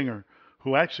 the singer,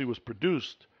 who actually was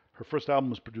produced, her first album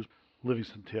was produced,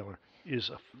 Livingston Taylor, is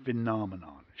a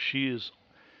phenomenon. She is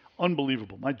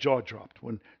unbelievable. My jaw dropped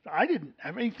when I didn't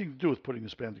have anything to do with putting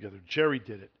this band together. Jerry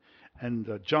did it,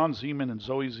 and John Zeman and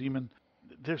Zoe Zeman,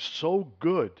 they're so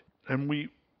good. And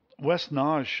Wes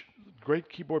Naj, great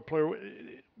keyboard player.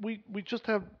 We just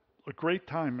have a great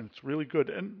time, and it's really good.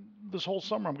 And this whole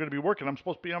summer I'm going to be working. I'm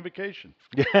supposed to be on vacation.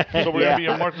 So we're going to be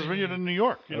in Martha's Vineyard in New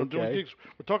York, doing Okay. gigs.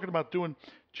 We're talking about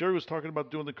Jerry was talking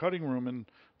about doing the Cutting Room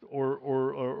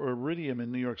or Iridium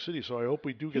in New York City. So I hope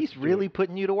we do get He's to do really it.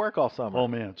 putting you to work all summer. Oh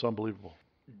man, it's unbelievable.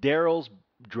 Daryl's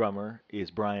drummer is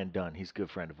Brian Dunn. He's a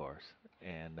good friend of ours,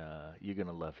 and you're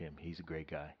gonna love him. He's a great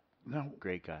guy. Now,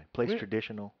 Great guy. Plays Where-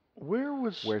 traditional.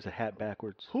 wears a hat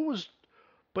backwards. who was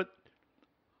but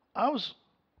I was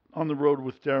on the road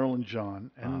with Daryl and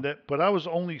John, and but I was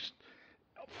only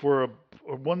for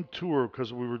a one tour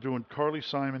because we were doing Carly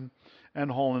Simon and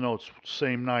Hall and Oates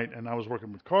same night, and I was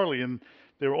working with Carly, and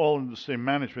they were all in the same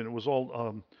management. It was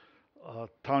all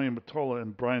Tanya Mottola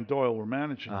and Brian Doyle were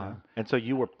managing them. And so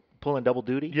you were pulling double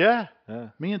duty? Yeah, Uh,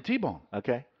 me and T-Bone.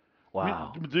 okay.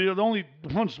 Wow. The only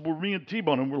ones were me and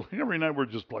T-Bone, and every night we're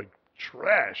just like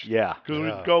trash. Yeah. Because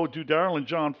we'd go do Daryl and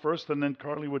John first, and then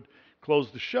Carly would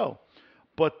close the show.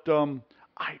 But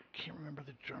I can't remember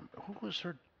the drum. Who was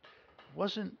her?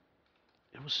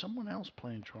 It was someone else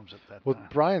playing drums at that Well, time.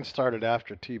 Brian started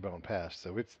after T-Bone passed,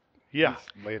 so it's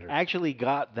later. Actually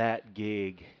got that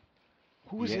gig.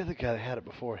 Who was the other guy that had it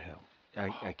before him?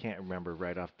 I can't remember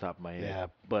right off the top of my head. Yeah.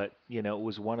 But, it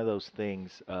was one of those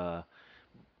things.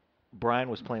 Brian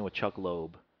was playing with Chuck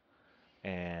Loeb,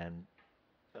 and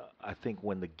I think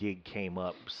when the gig came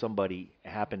up, somebody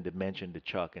happened to mention to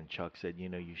Chuck, and Chuck said, you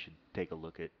should take a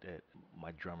look at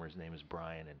my drummer's name is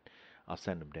Brian, and I'll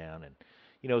send him down. And,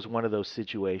 it was one of those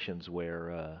situations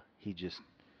where he just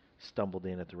stumbled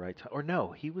in at the right time. Or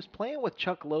no, he was playing with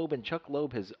Chuck Loeb, and Chuck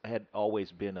Loeb had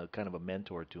always been a kind of a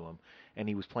mentor to him, and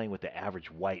he was playing with the Average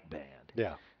White Band.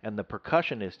 Yeah. And the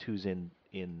percussionist who's in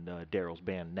Daryl's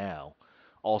band now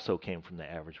also came from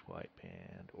the Average White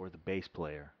Band, or the bass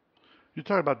player. You're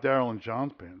talking about Daryl and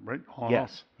John's band, right?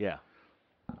 Yes, yeah.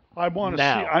 I want to see.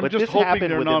 Now, I'm but just this hoping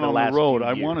happened they're within not the on last the road. few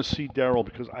I want years. to see Daryl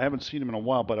because I haven't seen him in a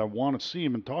while, but I want to see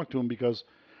him and talk to him because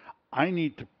I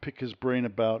need to pick his brain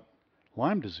about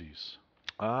Lyme disease.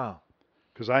 Ah,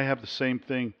 Because I have the same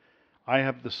thing. I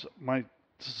have this.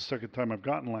 This is the second time I've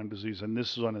gotten Lyme disease, and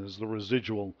this one is the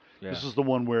residual. Yeah. This is the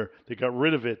one where they got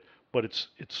rid of it, but it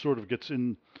sort of gets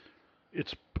in.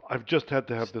 I've just had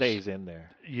to have stays this. in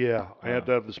there. Yeah, I had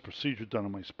to have this procedure done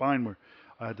on my spine where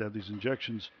I had to have these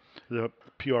injections, the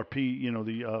PRP,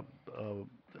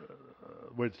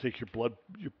 where they take your blood,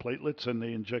 your platelets, and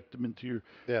they inject them into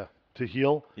your to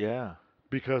heal. Yeah.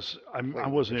 Because I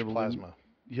wasn't able plasma. to.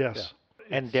 Yes.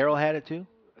 And Daryl had it too?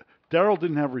 Daryl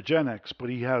didn't have Regenex, but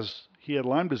he has he had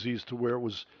Lyme disease to where it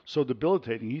was so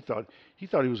debilitating. He thought he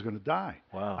was going to die.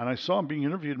 Wow. And I saw him being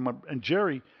interviewed. And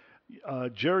Jerry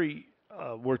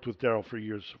worked with Daryl for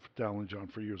years, Daryl and John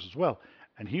for years as well.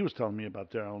 And he was telling me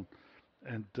about Daryl.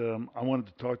 And I wanted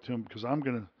to talk to him because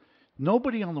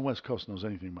nobody on the West Coast knows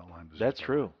anything about Lyme disease. That's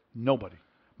true. Nobody.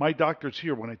 My doctors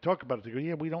here, when I talk about it, they go,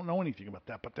 yeah, we don't know anything about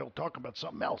that, but they'll talk about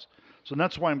something else. So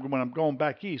that's why when I'm going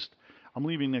back east, I'm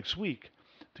leaving next week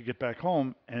to get back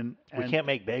home. And we can't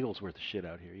make bagels worth of shit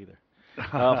out here either.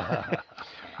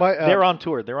 They're on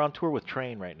tour. They're on tour with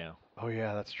Train right now. Oh,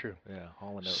 yeah, that's true. Yeah,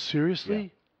 Hall & Oates.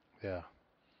 Seriously? Yeah.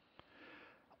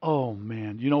 Oh,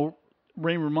 man. You know,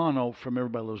 Ray Romano from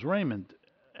Everybody Loves Raymond,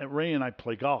 Ray and I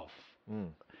play golf.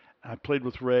 I played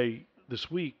with Ray this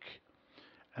week,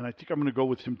 and I think I'm going to go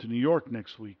with him to New York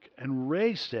next week. And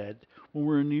Ray said, when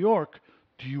we're in New York,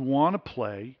 do you want to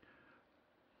play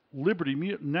Liberty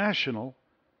National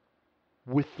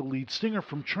with the lead singer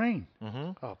from Train?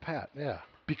 Mm-hmm. Oh, Pat, yeah.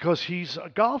 Because he's a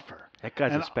golfer. That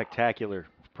guy's a spectacular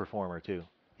performer, too.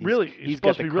 He's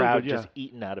got the to be crowd really good, just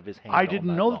eating out of his hand. I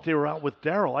didn't know long. that they were out with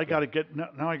Daryl. I got to get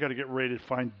now. I got to get ready to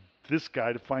find this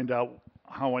guy to find out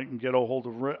how I can get a hold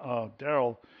of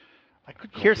Daryl. I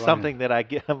could. Here's something that I'm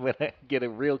gonna get a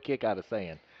real kick out of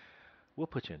saying. We'll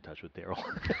put you in touch with Daryl.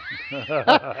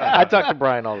 I talk to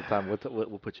Brian all the time. We'll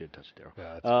put you in touch with Daryl.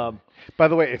 Yeah, by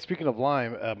the way, speaking of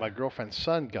Lyme, my girlfriend's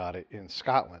son got it in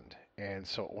Scotland. And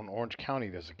so in Orange County,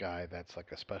 there's a guy that's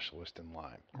like a specialist in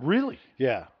Lyme. Really?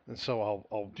 Yeah. And so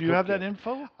I'll Do you have that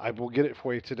info? I will get it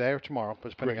for you today or tomorrow,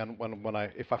 depending on when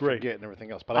if I Great. forget and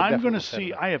everything else. But I'm going to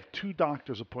see. I have 2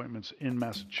 doctor's appointments in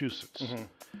Massachusetts. Mm-hmm.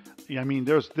 Yeah, I mean,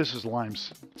 this is Lyme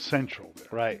Central there.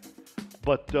 Right.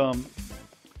 But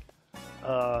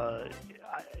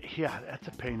yeah, that's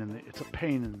a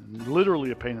pain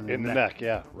literally a pain in the neck.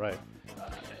 Yeah, right.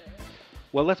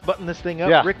 Well, let's button this thing up.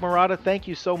 Yeah. Rick Marotta, thank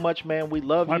you so much, man. We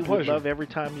love My you. pleasure. We love every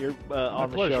time you're on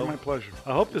the show. My pleasure.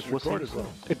 I hope this We'll see recorded you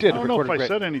well. It did. I don't know if I Great.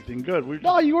 said anything good.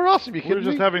 No, you were awesome. You we were kidding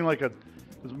just me? having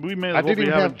we may as well be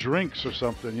having drinks or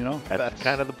something, you know? That's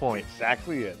kind of the point.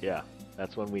 Exactly it. Yeah,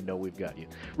 that's when we know we've got you.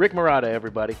 Rick Marotta,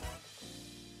 everybody.